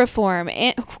 chloroform,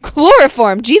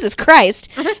 Jesus Christ,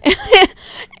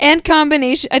 and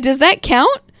combination. Does that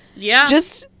count? Yeah.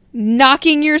 Just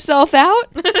knocking yourself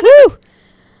out? Woo!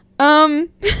 I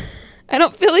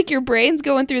don't feel like your brain's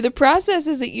going through the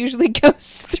processes it usually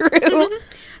goes through.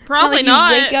 Probably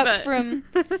not. not. Wake up from.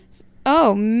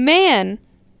 Oh man!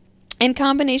 And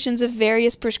combinations of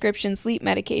various prescription sleep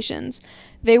medications.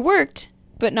 They worked,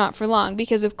 but not for long,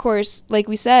 because of course, like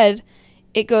we said,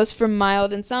 it goes from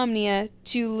mild insomnia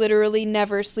to literally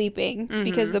never sleeping,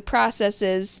 because the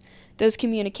processes, those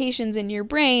communications in your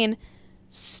brain,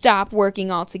 stop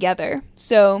working altogether.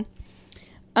 So,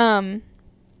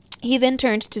 he then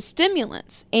turned to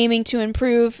stimulants, aiming to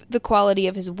improve the quality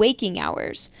of his waking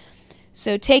hours.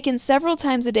 So, taken several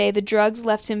times a day, the drugs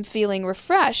left him feeling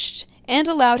refreshed and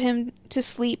allowed him to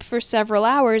sleep for several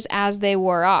hours as they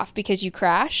wore off, because you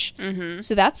crash.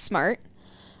 So that's smart.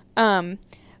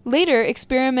 Later,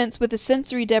 experiments with a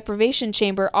sensory deprivation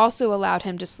chamber also allowed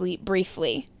him to sleep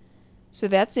briefly. So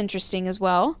that's interesting as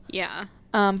well. Yeah.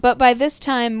 But by this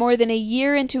time, more than a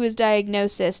year into his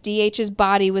diagnosis, DH's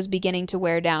body was beginning to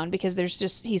wear down, because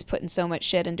he's putting so much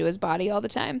shit into his body all the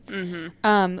time.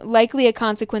 Likely a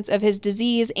consequence of his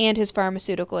disease and his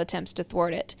pharmaceutical attempts to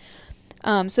thwart it.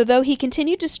 So though he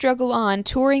continued to struggle on,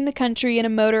 touring the country in a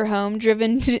motorhome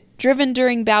driven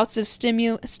during bouts of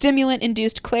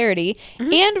stimulant-induced clarity,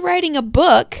 and writing a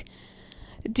book,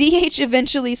 DH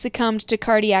eventually succumbed to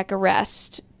cardiac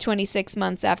arrest 26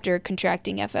 months after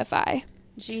contracting FFI.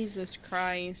 Jesus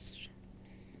Christ.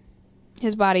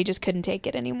 His body just couldn't take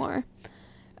it anymore.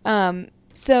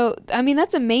 So, I mean,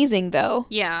 that's amazing, though.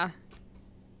 Yeah.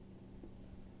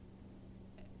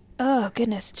 Oh,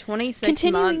 goodness. 26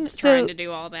 months trying to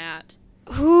do all that.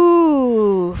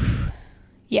 Ooh.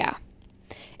 Yeah.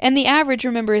 And the average,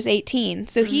 remember, is 18.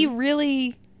 So he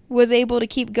really was able to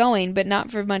keep going, but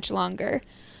not for much longer.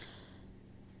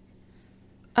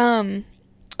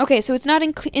 Okay, so it's not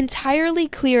entirely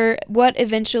clear what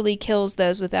eventually kills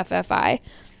those with FFI.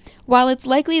 While it's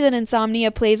likely that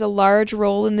insomnia plays a large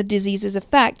role in the disease's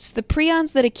effects, the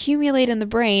prions that accumulate in the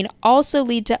brain also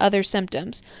lead to other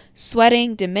symptoms: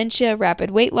 sweating, dementia,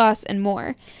 rapid weight loss, and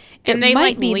more. And they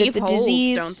might be leave that the holes,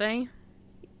 disease, don't they?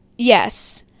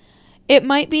 Yes. It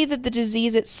might be that the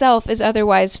disease itself is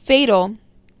otherwise fatal,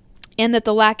 and that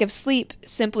the lack of sleep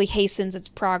simply hastens its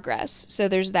progress. So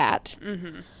there's that.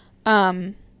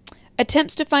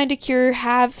 Attempts to find a cure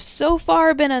have so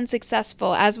far been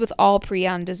unsuccessful, as with all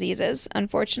prion diseases,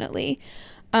 unfortunately.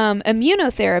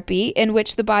 Immunotherapy, in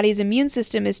which the body's immune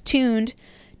system is tuned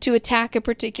to attack a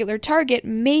particular target,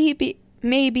 may be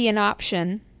an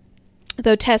option,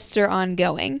 though tests are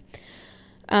ongoing.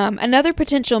 Another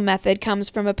potential method comes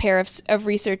from a pair of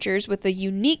researchers with a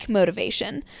unique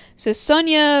motivation. So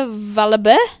Sonia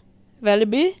Valabe,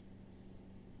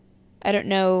 I don't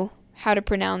know how to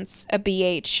pronounce a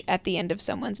BH at the end of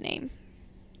someone's name.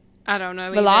 I don't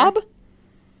know. Valab?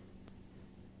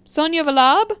 Sonia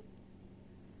Valab?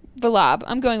 Valab.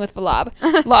 I'm going with Valab.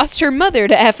 Lost her mother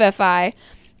to FFI.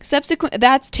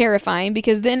 That's terrifying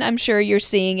because then I'm sure you're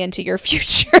seeing into your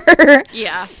future.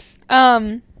 Yeah.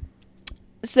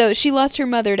 So she lost her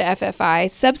mother to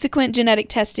FFI. Subsequent genetic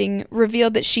testing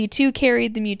revealed that she too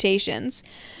carried the mutations.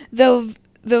 Though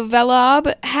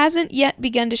Valab hasn't yet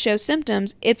begun to show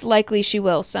symptoms, it's likely she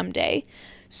will someday.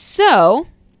 So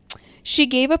she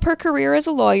gave up her career as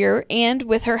a lawyer and,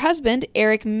 with her husband,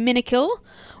 Eric Minikel,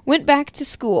 went back to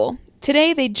school.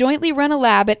 Today, they jointly run a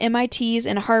lab at MIT's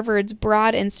and Harvard's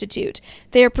Broad Institute.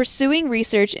 They are pursuing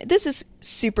research. This is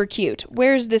super cute.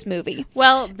 Where's this movie?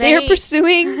 Well, they are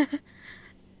pursuing...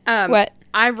 what?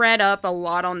 I read up a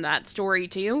lot on that story,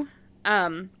 too.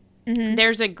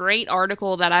 There's a great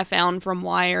article that I found from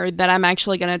Wired that I'm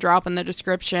actually going to drop in the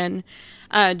description,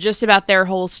 just about their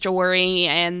whole story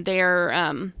and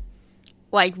their,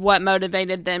 like, what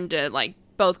motivated them to, like,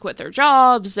 both quit their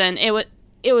jobs, and it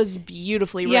was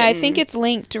beautifully written. Yeah, I think it's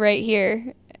linked right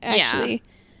here, actually.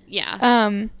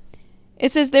 Yeah.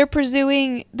 It says they're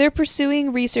pursuing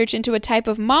research into a type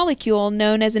of molecule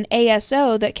known as an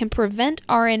ASO that can prevent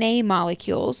RNA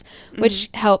molecules, which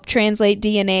help translate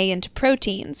DNA into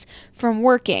proteins, from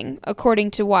working, according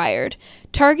to Wired.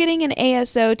 Targeting an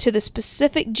ASO to the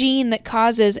specific gene that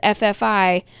causes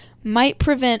FFI might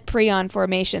prevent prion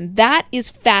formation. That is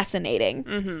fascinating.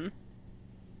 Mm-hmm.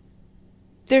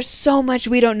 There's so much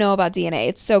we don't know about DNA.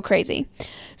 It's so crazy.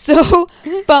 So,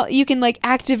 but you can like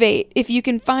activate, if you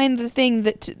can find the thing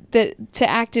that to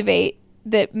activate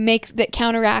that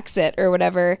counteracts it or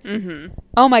whatever. Mm-hmm.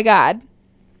 Oh my God.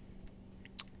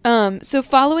 So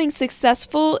following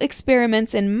successful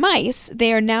experiments in mice,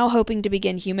 they are now hoping to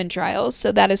begin human trials.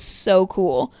 So that is so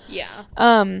cool. Yeah.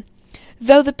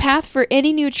 Though the path for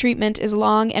any new treatment is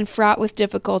long and fraught with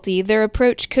difficulty, their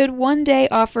approach could one day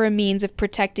offer a means of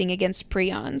protecting against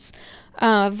prions.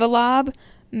 Valab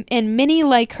and many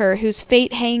like her, whose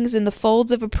fate hangs in the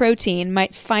folds of a protein,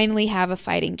 might finally have a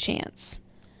fighting chance.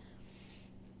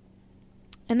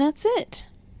 And that's it.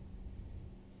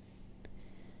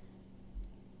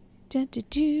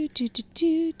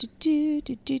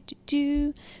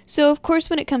 So, of course,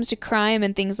 when it comes to crime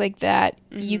and things like that,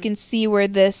 you can see where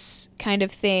this kind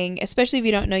of thing, especially if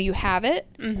you don't know you have it,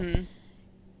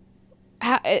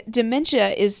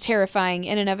 dementia is terrifying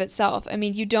in and of itself. I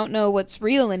mean, you don't know what's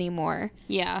real anymore.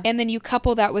 Yeah. And then you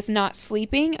couple that with not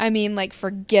sleeping. I mean, like,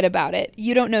 forget about it.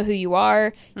 You don't know who you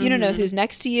are. You don't know who's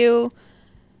next to you.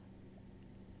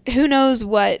 Who knows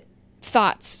what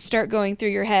thoughts start going through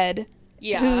your head.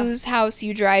 Yeah. Whose house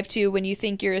you drive to when you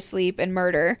think you're asleep and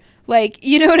murder. Like,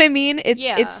 you know what I mean?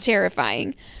 It's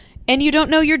terrifying. And you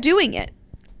don't know you're doing it.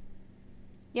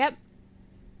 Yep.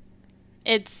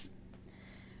 It's...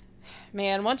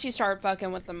 Man, once you start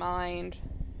fucking with the mind,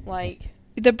 like...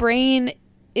 The brain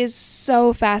is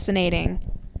so fascinating.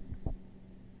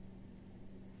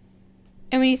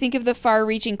 And when you think of the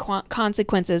far-reaching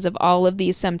consequences of all of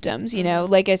these symptoms, you know,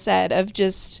 like I said, of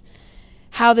just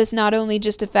how this not only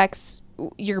just affects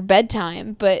your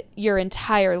bedtime, but your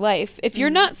entire life. If you're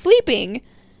not sleeping...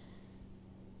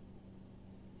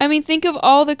 I mean, think of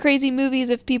all the crazy movies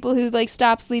of people who, like,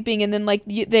 stop sleeping and then, like,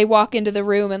 they walk into the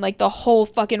room and, like, the whole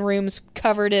fucking room's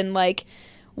covered in, like,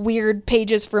 weird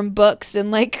pages from books and,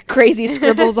 like, crazy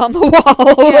scribbles on the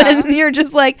wall. Yeah. And you're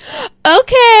just like,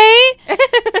 okay.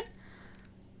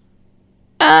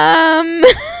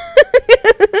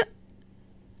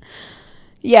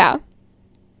 Yeah.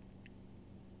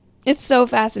 It's so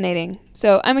fascinating.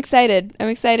 So I'm excited. I'm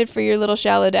excited for your little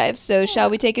shallow dive. So shall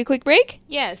we take a quick break?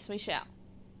 Yes, we shall.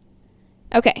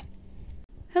 Okay.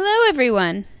 Hello,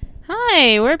 everyone.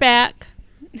 Hi, we're back.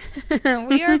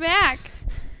 We are back.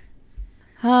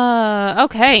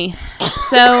 Okay.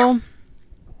 So,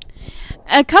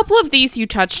 a couple of these you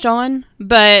touched on,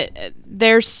 but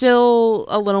there's still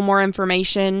a little more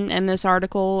information in this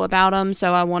article about them,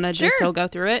 so I wanted to still go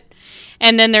through it.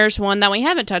 And then there's one that we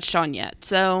haven't touched on yet,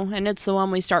 so, and it's the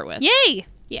one we start with. Yay!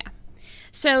 Yeah.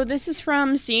 So, this is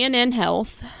from CNN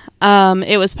Health.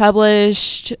 It was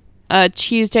published...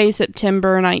 Tuesday,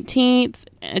 September 19th,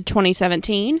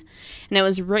 2017, and it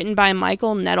was written by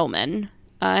Michael Nettleman,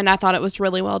 and I thought it was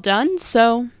really well done,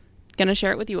 so gonna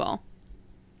share it with you all.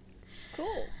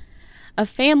 Cool. A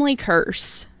family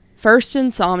curse. First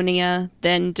insomnia,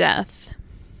 then death.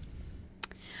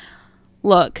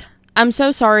 Look, I'm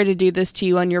so sorry to do this to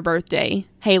you on your birthday,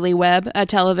 Hayley Webb, a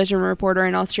television reporter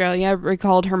in Australia,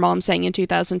 recalled her mom saying in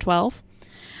 2012.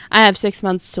 I have 6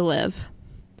 months to live.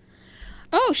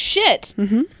 Oh, shit.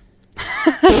 Mm-hmm.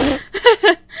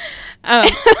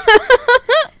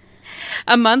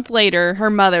 A month later, her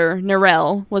mother,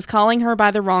 Narelle, was calling her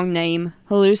by the wrong name,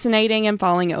 hallucinating and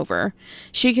falling over.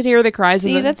 She could hear the cries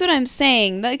of... See, that's what I'm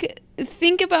saying. Like,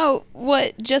 think about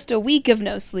what just a week of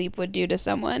no sleep would do to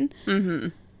someone. Mm-hmm.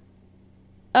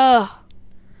 Ugh.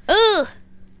 Ugh.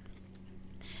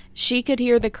 She could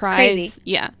hear the cries... Crazy.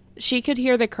 Yeah. She could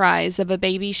hear the cries of a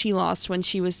baby she lost when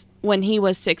he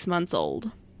was 6 months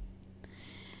old.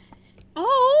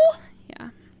 Oh. Yeah.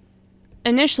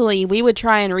 Initially, we would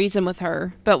try and reason with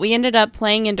her, but we ended up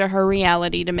playing into her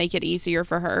reality to make it easier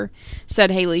for her, said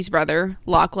Hayley's brother,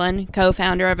 Lachlan,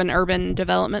 co-founder of an urban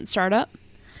development startup.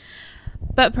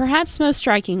 But perhaps most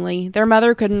strikingly, their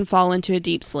mother couldn't fall into a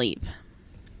deep sleep.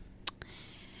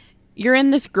 You're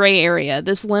in this gray area,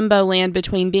 this limbo land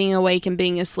between being awake and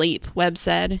being asleep, Webb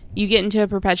said. You get into a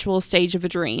perpetual stage of a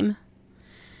dream.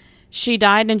 She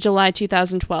died in July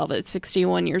 2012 at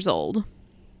 61 years old.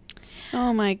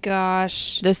 Oh my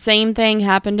gosh. The same thing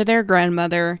happened to their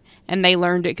grandmother, and they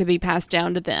learned it could be passed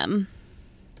down to them.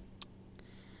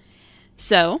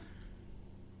 So,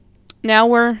 now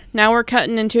we're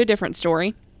cutting into a different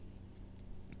story.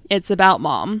 It's about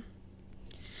Mom.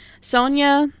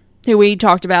 Sonia, who we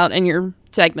talked about in your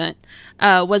segment,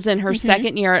 was in her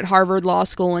second year at Harvard Law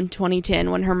School in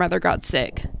 2010 when her mother got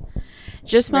sick.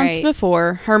 Just months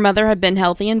before, her mother had been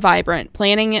healthy and vibrant,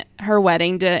 planning her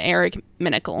wedding to Eric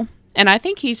Minnickle. And I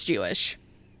think he's Jewish.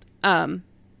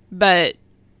 But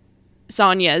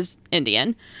Sonia's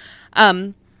Indian.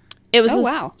 It was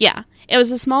wow. Yeah. It was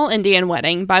a small Indian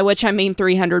wedding, by which I mean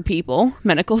 300 people,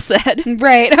 Minnickle said.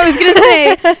 Right. I was going to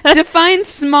say, define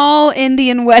small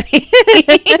Indian wedding.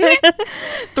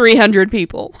 300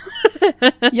 people.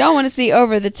 Y'all want to see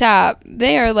over the top.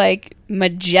 They are, like,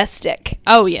 majestic.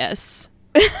 Oh, yes.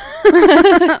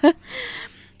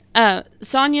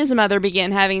 Sonia's mother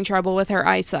began having trouble with her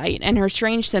eyesight, and her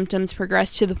strange symptoms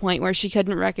progressed to the point where she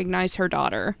couldn't recognize her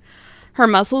daughter. Her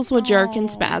muscles would jerk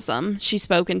and spasm. She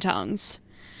spoke in tongues.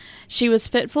 She was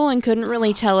fitful and couldn't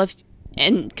really tell you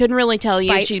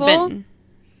if she'd been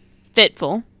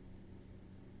fitful.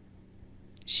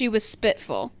 She was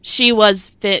spitful. She was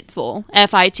fitful.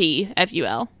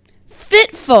 Fitful.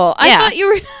 Fitful. I thought you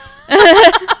were.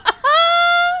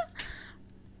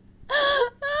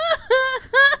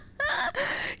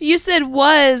 You said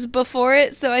was before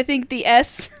it, so I think the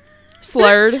S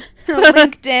slurred.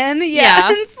 Linked in. Yeah.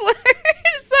 And slurred.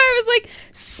 So I was like,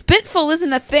 spitful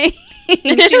isn't a thing.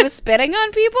 She was spitting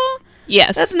on people?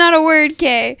 Yes. That's not a word,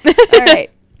 Kay. All right.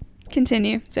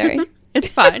 Continue. Sorry. It's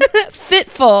fine.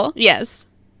 Fitful. Yes.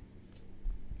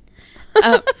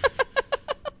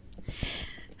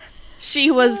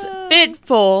 She was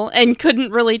fitful and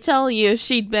couldn't really tell you if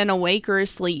she'd been awake or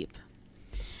asleep.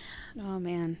 Oh,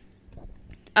 man.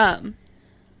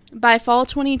 By fall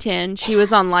 2010, she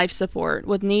was on life support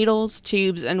with needles,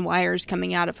 tubes, and wires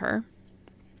coming out of her.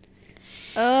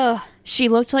 Ugh. She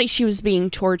looked like she was being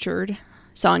tortured,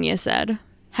 Sonia said.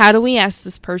 How do we ask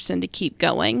this person to keep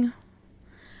going?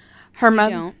 Her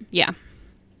mother, yeah.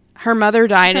 Her mother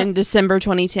died in December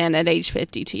 2010 at age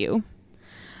 52.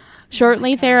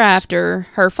 Shortly thereafter,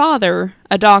 her father,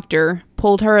 a doctor,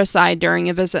 pulled her aside during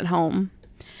a visit home.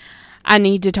 I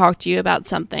need to talk to you about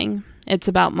something. It's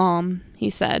about Mom, he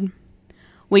said.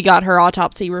 We got her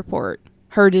autopsy report.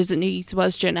 Her disease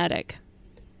was genetic.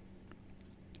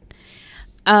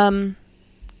 Okay.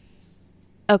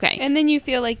 And then you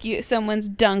feel like someone's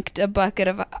dunked a bucket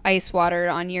of ice water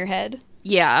on your head.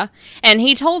 Yeah. And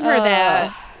he told her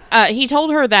that. He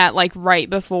told her that, like, right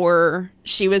before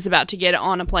she was about to get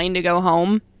on a plane to go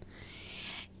home.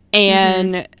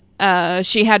 And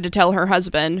she had to tell her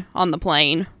husband on the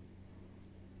plane.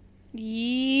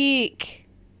 Yeek.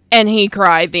 And he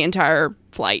cried the entire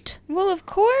flight. Well, of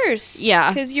course.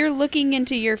 Yeah. Because you're looking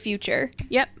into your future.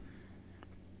 Yep.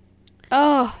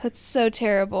 Oh, that's so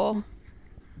terrible.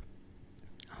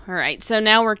 All right, so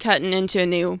now we're cutting into a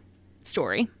new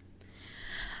story.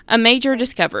 A major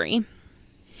discovery.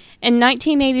 In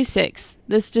 1986,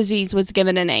 this disease was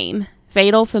given a name,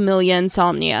 fatal familial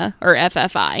insomnia, or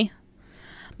FFI.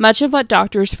 Much of what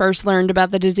doctors first learned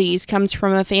about the disease comes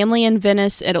from a family in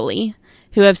Venice, Italy,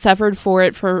 who have suffered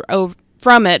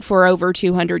from it for over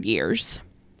 200 years.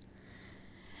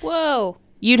 Whoa.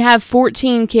 You'd have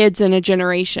 14 kids in a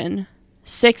generation.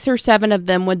 6 or 7 of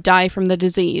them would die from the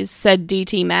disease, said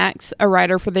D.T. Max, a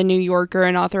writer for The New Yorker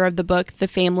and author of the book The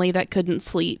Family That Couldn't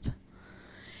Sleep.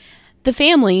 The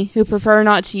family, who prefer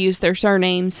not to use their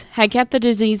surnames, had kept the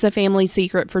disease a family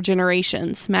secret for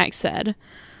generations, Max said.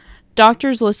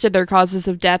 Doctors listed their causes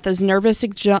of death as nervous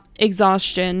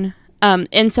exhaustion,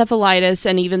 encephalitis,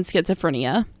 and even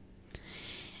schizophrenia.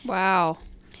 Wow.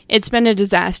 It's been a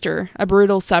disaster, a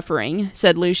brutal suffering,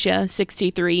 said Lucia,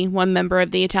 63, one member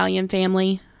of the Italian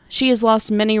family. She has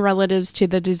lost many relatives to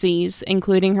the disease,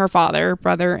 including her father,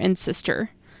 brother, and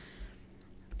sister.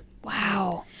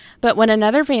 Wow. But when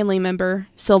another family member,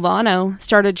 Silvano,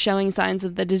 started showing signs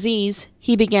of the disease,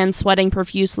 he began sweating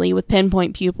profusely with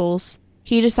pinpoint pupils.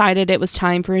 He decided it was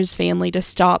time for his family to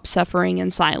stop suffering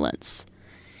in silence.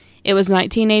 It was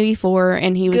 1984,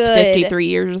 and he was 53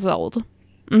 years old.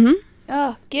 Mm-hmm.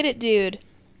 Oh, get it, dude.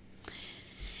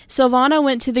 Silvano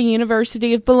went to the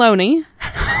University of Bologna.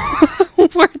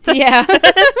 Yeah.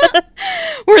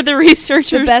 Where the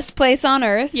researchers... The best place on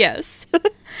earth. Yes.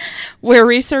 Where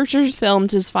researchers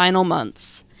filmed his final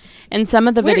months. And some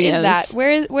of the videos...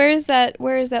 Where is that?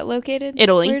 Where is that located?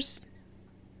 Italy.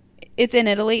 It's in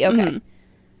Italy? Okay. Mm-hmm.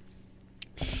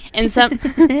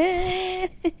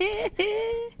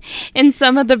 In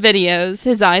some of the videos,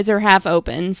 his eyes are half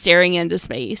open, staring into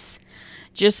space.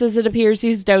 Just as it appears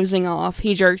he's dozing off,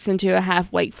 he jerks into a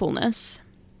half-wakefulness.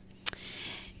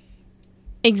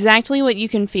 Exactly what you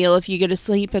can feel if you get a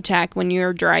sleep attack when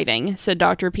you're driving, said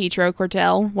Dr. Pietro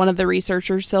Cortell, one of the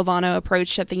researchers Silvano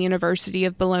approached at the University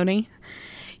of Bologna.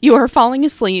 You are falling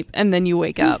asleep, and then you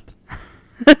wake up.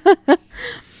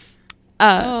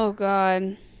 Oh,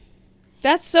 God.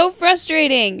 That's so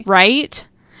frustrating. Right?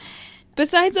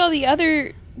 Besides all the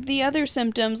other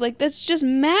symptoms, like, that's just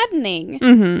maddening.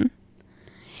 Mm-hmm.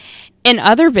 In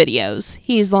other videos,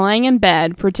 he's lying in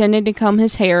bed, pretending to comb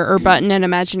his hair or button an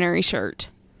imaginary shirt.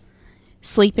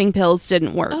 Sleeping pills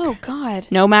didn't work. Oh, God.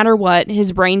 No matter what,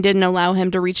 his brain didn't allow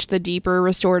him to reach the deeper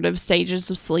restorative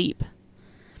stages of sleep.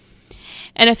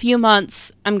 In a few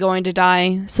months, I'm going to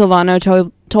die,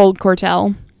 Silvano told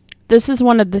Cortell. This is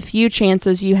one of the few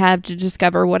chances you have to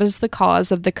discover what is the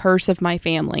cause of the curse of my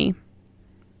family.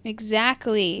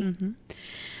 Exactly. Mm-hmm.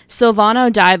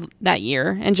 Silvano died that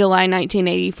year, in July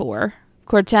 1984.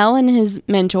 Cortell and his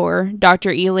mentor,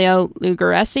 Dr. Elio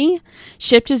Lugaresi,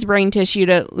 shipped his brain tissue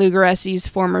to Lugaresi's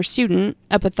former student,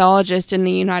 a pathologist in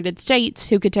the United States,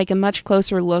 who could take a much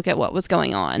closer look at what was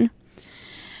going on.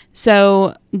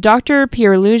 So, Dr.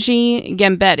 Pierluigi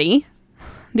Gambetti,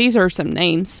 these are some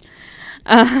names.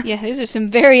 Yeah, these are some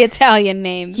very Italian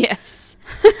names. Yes.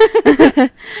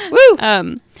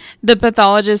 Woo! The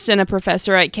pathologist and a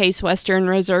professor at Case Western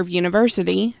Reserve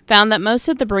University found that most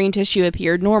of the brain tissue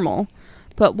appeared normal,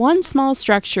 but one small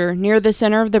structure near the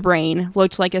center of the brain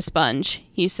looked like a sponge,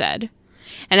 he said.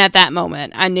 And at that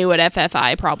moment, I knew what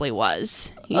FFI probably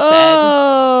was, he said.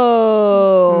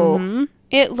 Oh! Mm-hmm.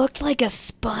 It looked like a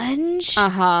sponge?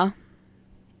 Uh-huh.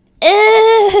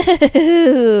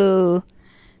 Ew!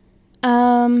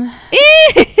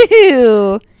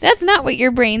 Ew! That's not what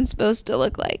your brain's supposed to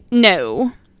look like.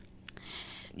 No.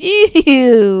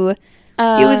 Ew! It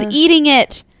was eating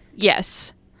it.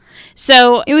 Yes.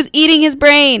 So it was eating his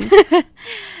brain.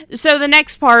 So the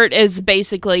next part is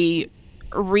basically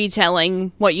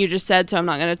retelling what you just said, so I'm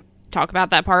not going to talk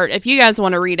about that part. If you guys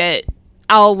want to read it,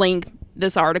 I'll link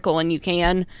this article and you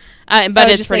can. But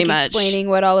it's just pretty like much explaining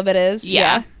what all of it is.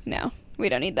 Yeah. No, we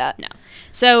don't need that. No.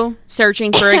 So,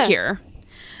 searching for a cure.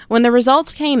 When the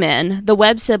results came in, the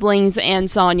Webb siblings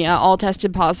and Sonia all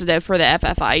tested positive for the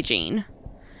FFI gene.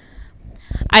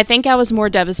 I think I was more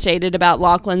devastated about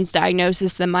Lachlan's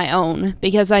diagnosis than my own,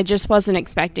 because I just wasn't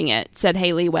expecting it, said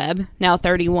Haley Webb, now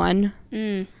 31.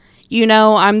 You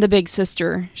know, I'm the big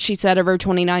sister, she said of her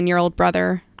 29-year-old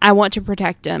brother. I want to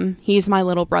protect him. He's my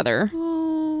little brother.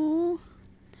 Aww.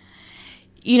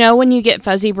 You know when you get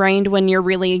fuzzy-brained when you're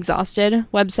really exhausted?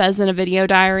 Webb says in a video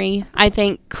diary. I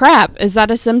think, crap, is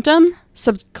that a symptom?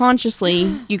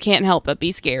 Subconsciously, you can't help but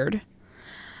be scared.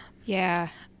 Yeah.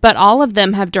 But all of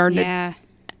them have turned a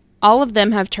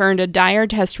dire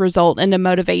test result into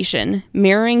motivation,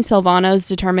 mirroring Silvano's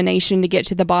determination to get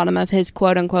to the bottom of his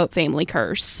quote-unquote family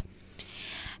curse.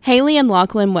 Haley and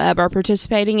Lachlan Webb are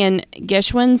participating in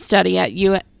Geschwin's study at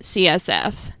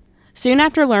UCSF. Soon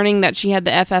after learning that she had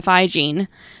the FFI gene,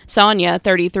 Sonia,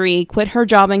 33, quit her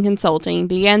job in consulting,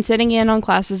 began sitting in on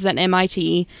classes at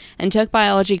MIT, and took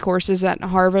biology courses at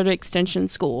Harvard Extension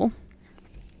School.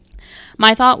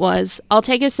 My thought was, I'll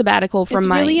take a sabbatical from It's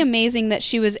really amazing that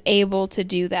she was able to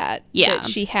do that. Yeah. That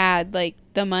she had, like,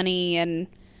 the money and,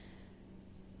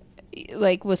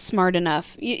 like, was smart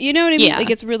enough. You know what I mean? Yeah. Like,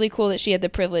 it's really cool that she had the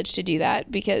privilege to do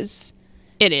that because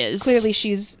It is.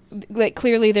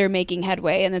 Clearly they're making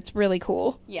headway, and it's really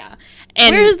cool. Yeah.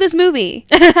 And where is this movie?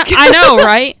 I know,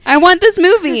 right? I want this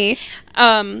movie.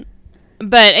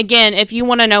 But again, if you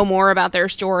want to know more about their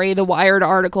story, the Wired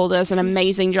article does an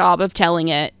amazing job of telling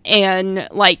it. And,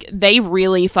 like, they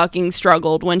really fucking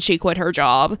struggled when she quit her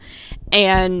job.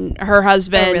 And her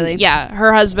husband, oh, really? Yeah,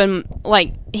 her husband,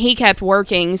 like, he kept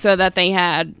working so that they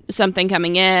had something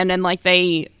coming in, and, like,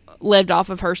 they lived off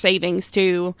of her savings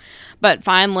too. But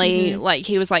finally, like,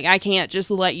 he was like, I can't just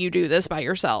let you do this by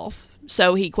yourself.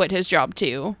 So he quit his job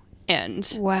too.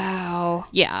 And wow.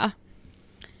 Yeah.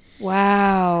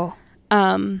 Wow.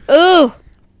 Oh,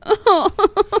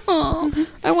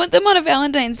 I want them on a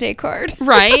Valentine's Day card.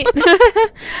 Right?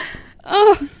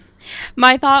 Oh.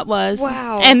 My thought was,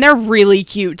 wow. And they're really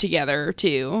cute together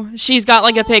too. She's got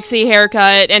like a pixie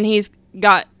haircut, and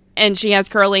and she has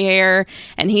curly hair,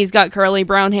 and he's got curly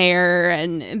brown hair,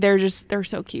 and they're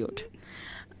so cute.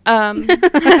 My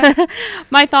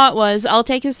thought was, I'll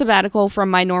take a sabbatical from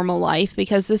my normal life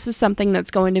because this is something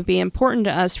that's going to be important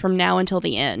to us from now until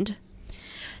the end.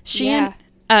 She and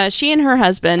her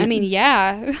husband. I mean,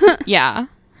 yeah. Yeah.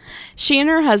 She and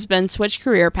her husband switched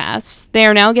career paths. They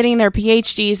are now getting their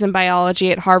PhDs in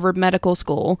biology at Harvard Medical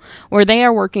School, where they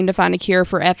are working to find a cure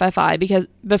for FFI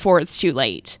before it's too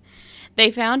late.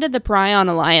 They founded the Prion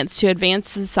Alliance to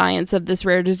advance the science of this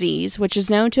rare disease, which is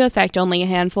known to affect only a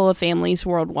handful of families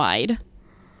worldwide.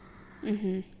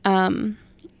 Yeah,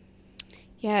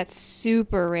 it's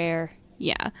super rare.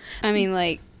 Yeah. I mean,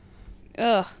 like,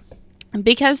 ugh.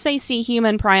 Because they see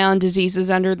human prion diseases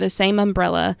under the same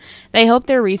umbrella, they hope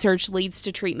their research leads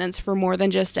to treatments for more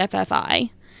than just FFI.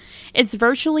 It's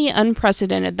virtually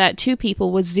unprecedented that two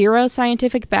people with zero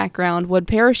scientific background would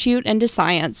parachute into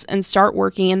science and start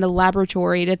working in the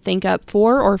laboratory to think up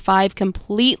 4 or 5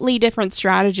 completely different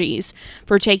strategies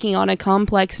for taking on a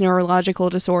complex neurological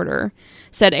disorder,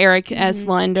 said Eric S.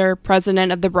 Linder,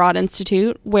 president of the Broad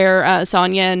Institute, where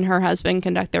Sonia and her husband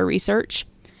conduct their research.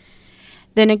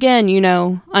 Then again,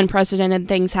 unprecedented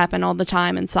things happen all the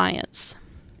time in science.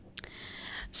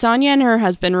 Sonia and her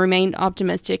husband remained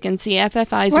optimistic and see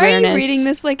FFI's Why awareness. Why are you reading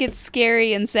this like it's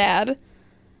scary and sad?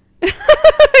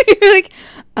 You're like,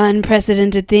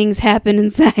 unprecedented things happen in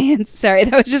science. Sorry,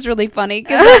 that was just really funny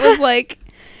because that was like,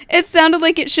 it sounded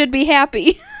like it should be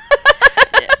happy.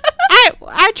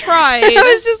 I tried. I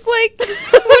was just like,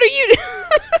 what are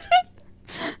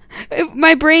you...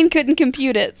 My brain couldn't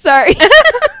compute it. Sorry.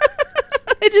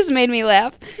 It just made me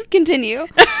laugh. Continue.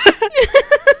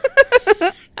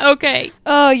 Okay.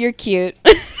 Oh, you're cute.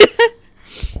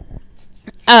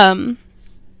 Stop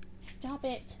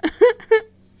it.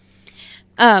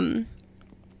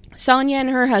 Sonia and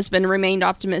her husband remained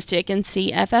optimistic and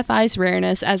see FFI's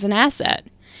rareness as an asset.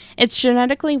 It's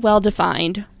genetically well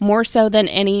defined, more so than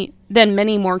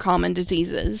many more common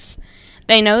diseases.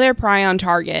 They know their prion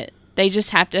target. They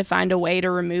just have to find a way to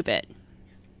remove it.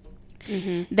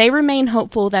 They remain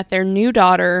hopeful that their new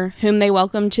daughter, whom they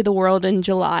welcomed to the world in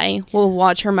July, will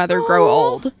watch her mother grow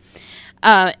old.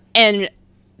 And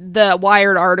the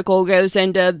Wired article goes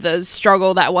into the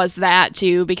struggle that was that,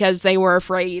 too, because they were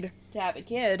afraid to have a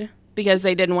kid because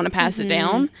they didn't want to pass it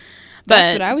down. But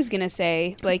that's what I was going to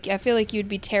say. Like, I feel like you'd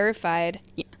be terrified.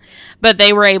 Yeah. But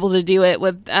they were able to do it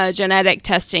with genetic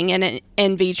testing and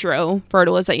in vitro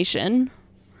fertilization.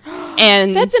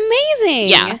 And that's amazing.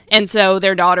 Yeah. And so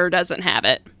their daughter doesn't have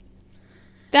it.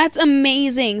 That's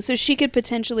amazing. So she could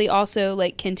potentially also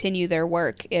like continue their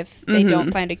work if they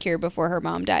don't find a cure before her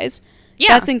mom dies. Yeah.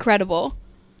 That's incredible.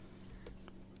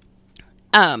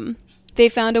 They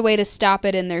found a way to stop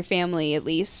it in their family, at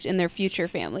least in their future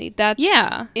family. That's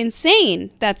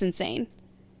insane. That's insane.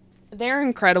 They're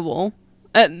incredible.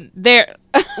 They're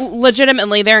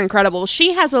legitimately, they're incredible.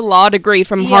 She has a law degree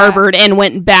from Harvard and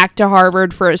went back to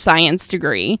Harvard for a science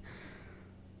degree.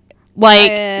 Like,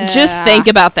 just think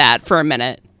about that for a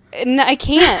minute. No, I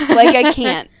can't. Like, I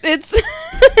can't.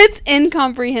 It's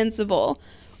incomprehensible.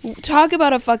 Talk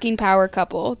about a fucking power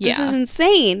couple. This is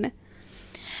insane.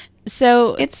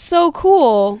 So it's so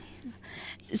cool.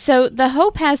 So the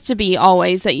hope has to be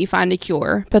always that you find a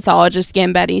cure, pathologist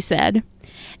Gambetti said.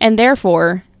 And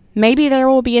therefore, maybe there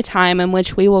will be a time in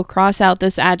which we will cross out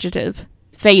this adjective,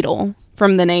 fatal,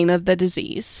 from the name of the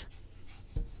disease.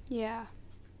 Yeah.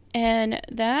 And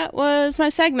that was my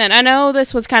segment. I know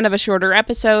this was kind of a shorter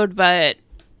episode, but...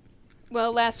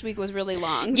 Well, last week was really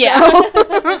long. Yeah.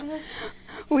 So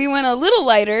we went a little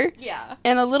lighter. Yeah.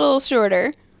 And a little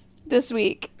shorter this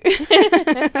week.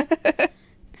 That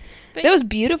was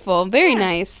beautiful. Very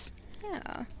nice.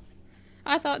 Yeah.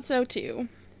 I thought so, too.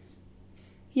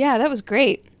 Yeah, that was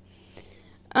great.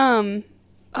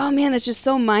 Oh man, that's just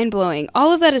so mind-blowing.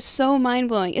 All of that is so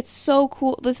mind-blowing. It's so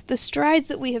cool. The strides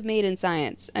that we have made in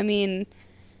science. I mean,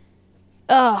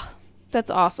 that's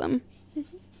awesome.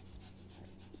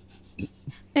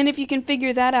 And if you can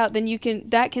figure that out, then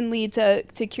that can lead to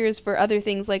cures for other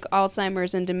things like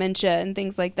Alzheimer's and dementia and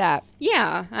things like that.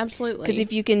 Yeah, absolutely. Because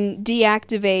if you can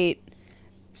deactivate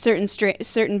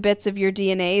certain bits of your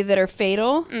DNA that are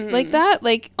fatal like that,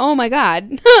 like, oh my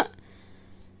God,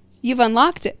 you've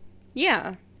unlocked it.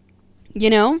 Yeah. You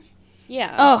know?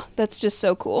 Yeah. Oh, that's just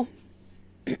so cool.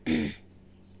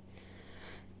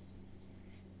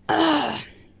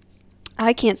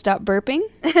 I can't stop burping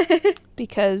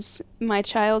because my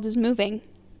child is moving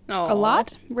a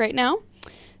lot right now.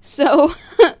 So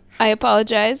I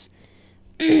apologize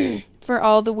for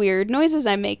all the weird noises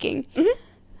I'm making.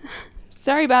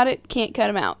 Sorry about it. Can't cut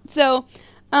them out. So,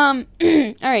 all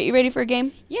right, you ready for a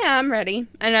game? Yeah, I'm ready.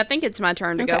 And I think it's my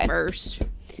turn to go first.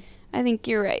 I think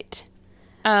you're right.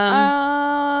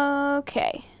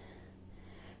 Okay.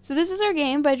 So this is our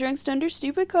game by Drunk, Stoned, or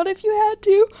Stupid called If You Had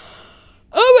To.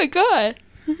 Oh my God.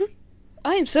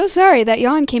 I am so sorry that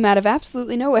yawn came out of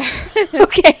absolutely nowhere.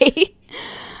 Okay.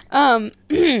 All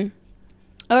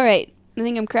right. I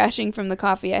think I'm crashing from the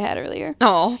coffee I had earlier.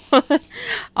 Oh.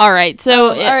 All right.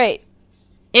 So, all right.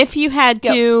 If you had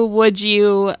to, would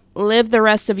you live the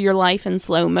rest of your life in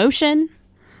slow motion?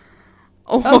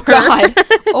 Or, oh God.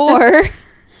 Or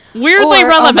weirdly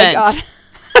relevant. Oh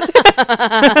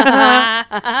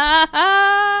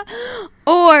my God.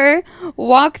 Or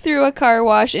walk through a car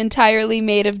wash entirely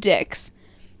made of dicks.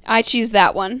 I choose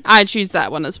that one. I choose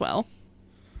that one as well.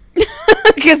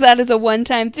 Because that is a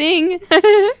one-time thing,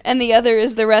 and the other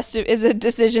is is a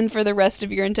decision for the rest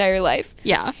of your entire life.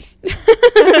 Yeah.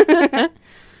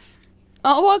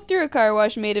 I'll walk through a car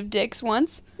wash made of dicks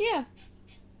once. Yeah.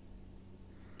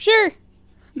 Sure.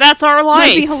 That's our life.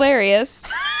 That'd be hilarious.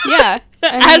 Yeah.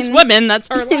 As women, that's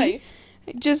our life.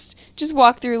 Just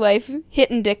walk through life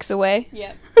hitting dicks away.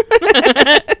 Yeah.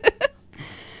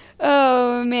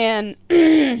 Oh, man.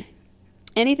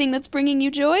 Anything that's bringing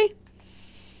you joy?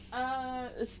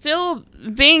 Still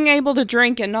being able to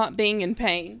drink and not being in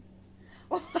pain.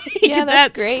 Yeah,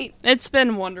 that's great. It's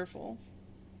been wonderful.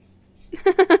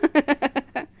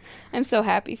 I'm so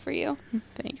happy for you.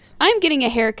 Thanks. I'm getting a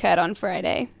haircut on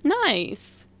Friday.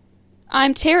 Nice.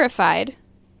 I'm terrified,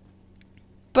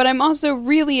 but I'm also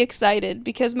really excited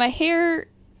because my hair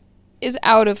is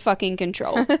out of fucking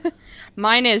control.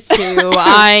 Mine is too.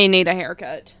 I need a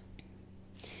haircut.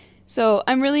 So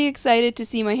I'm really excited to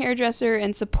see my hairdresser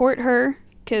and support her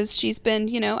because she's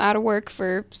been, out of work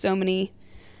for so many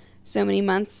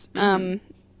months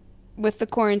with the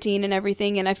quarantine and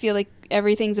everything, and I feel like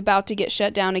everything's about to get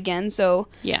shut down again. So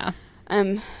yeah,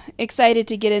 I'm excited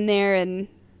to get in there and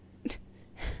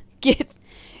get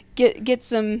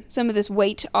some of this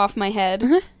weight off my head,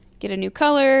 get a new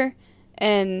color,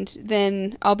 and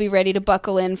then I'll be ready to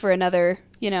buckle in for another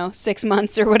 6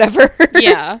 months or whatever.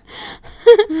 Yeah.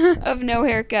 Of no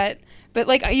haircut.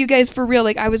 But, you guys, for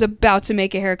real, I was about to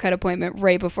make a haircut appointment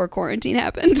right before quarantine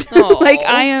happened.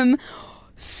 I am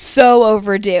so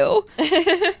overdue.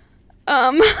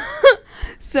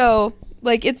 So,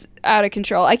 it's out of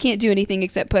control. I can't do anything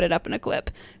except put it up in a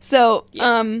clip. So,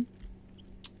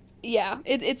 yeah,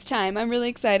 it's time. I'm really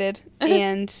excited.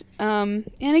 And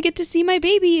I get to see my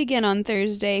baby again on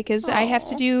Thursday because I have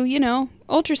to do,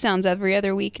 ultrasounds every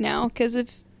other week now because of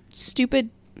stupid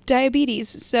diabetes.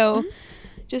 So,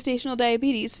 gestational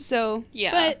diabetes. So,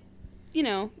 yeah. But,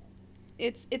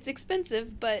 it's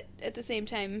expensive, but at the same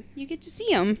time, you get to see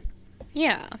them.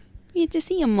 Yeah. You get to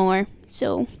see them more.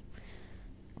 So,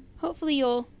 hopefully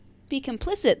you'll be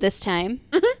complicit this time.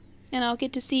 And I'll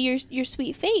get to see your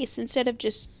sweet face instead of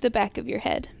just the back of your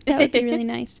head. That would be really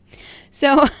nice.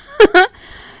 So,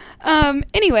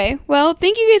 anyway, well,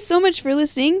 thank you guys so much for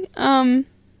listening.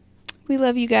 We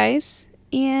love you guys.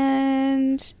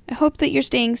 And I hope that you're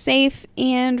staying safe.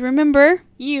 And remember,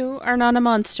 you are not a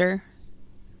monster.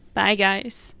 Bye,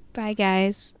 guys. Bye,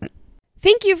 guys.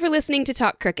 Thank you for listening to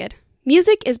Talk Crooked.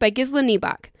 Music is by Gisla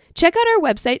Niebach. Check out our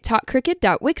website,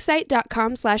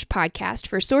 talkcrooked.wixsite.com/podcast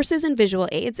for sources and visual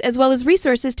aids, as well as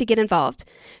resources to get involved.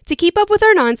 To keep up with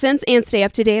our nonsense and stay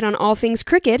up to date on all things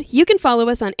crooked, you can follow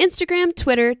us on Instagram,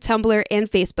 Twitter, Tumblr, and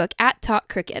Facebook at Talk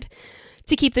Crooked.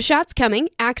 To keep the shots coming,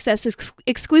 access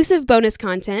exclusive bonus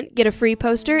content, get a free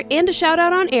poster, and a shout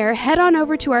out on air, head on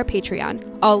over to our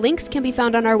Patreon. All links can be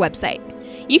found on our website.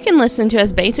 You can listen to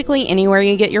us basically anywhere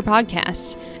you get your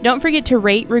podcast. Don't forget to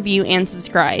rate, review, and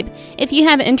subscribe. If you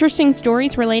have interesting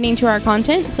stories relating to our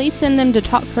content, please send them to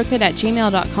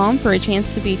talkcrooked@gmail.com for a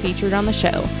chance to be featured on the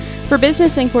show. For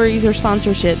business inquiries or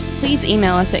sponsorships, please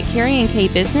email us at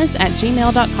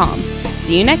carrieandkbusiness@gmail.com.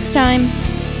 See you next time!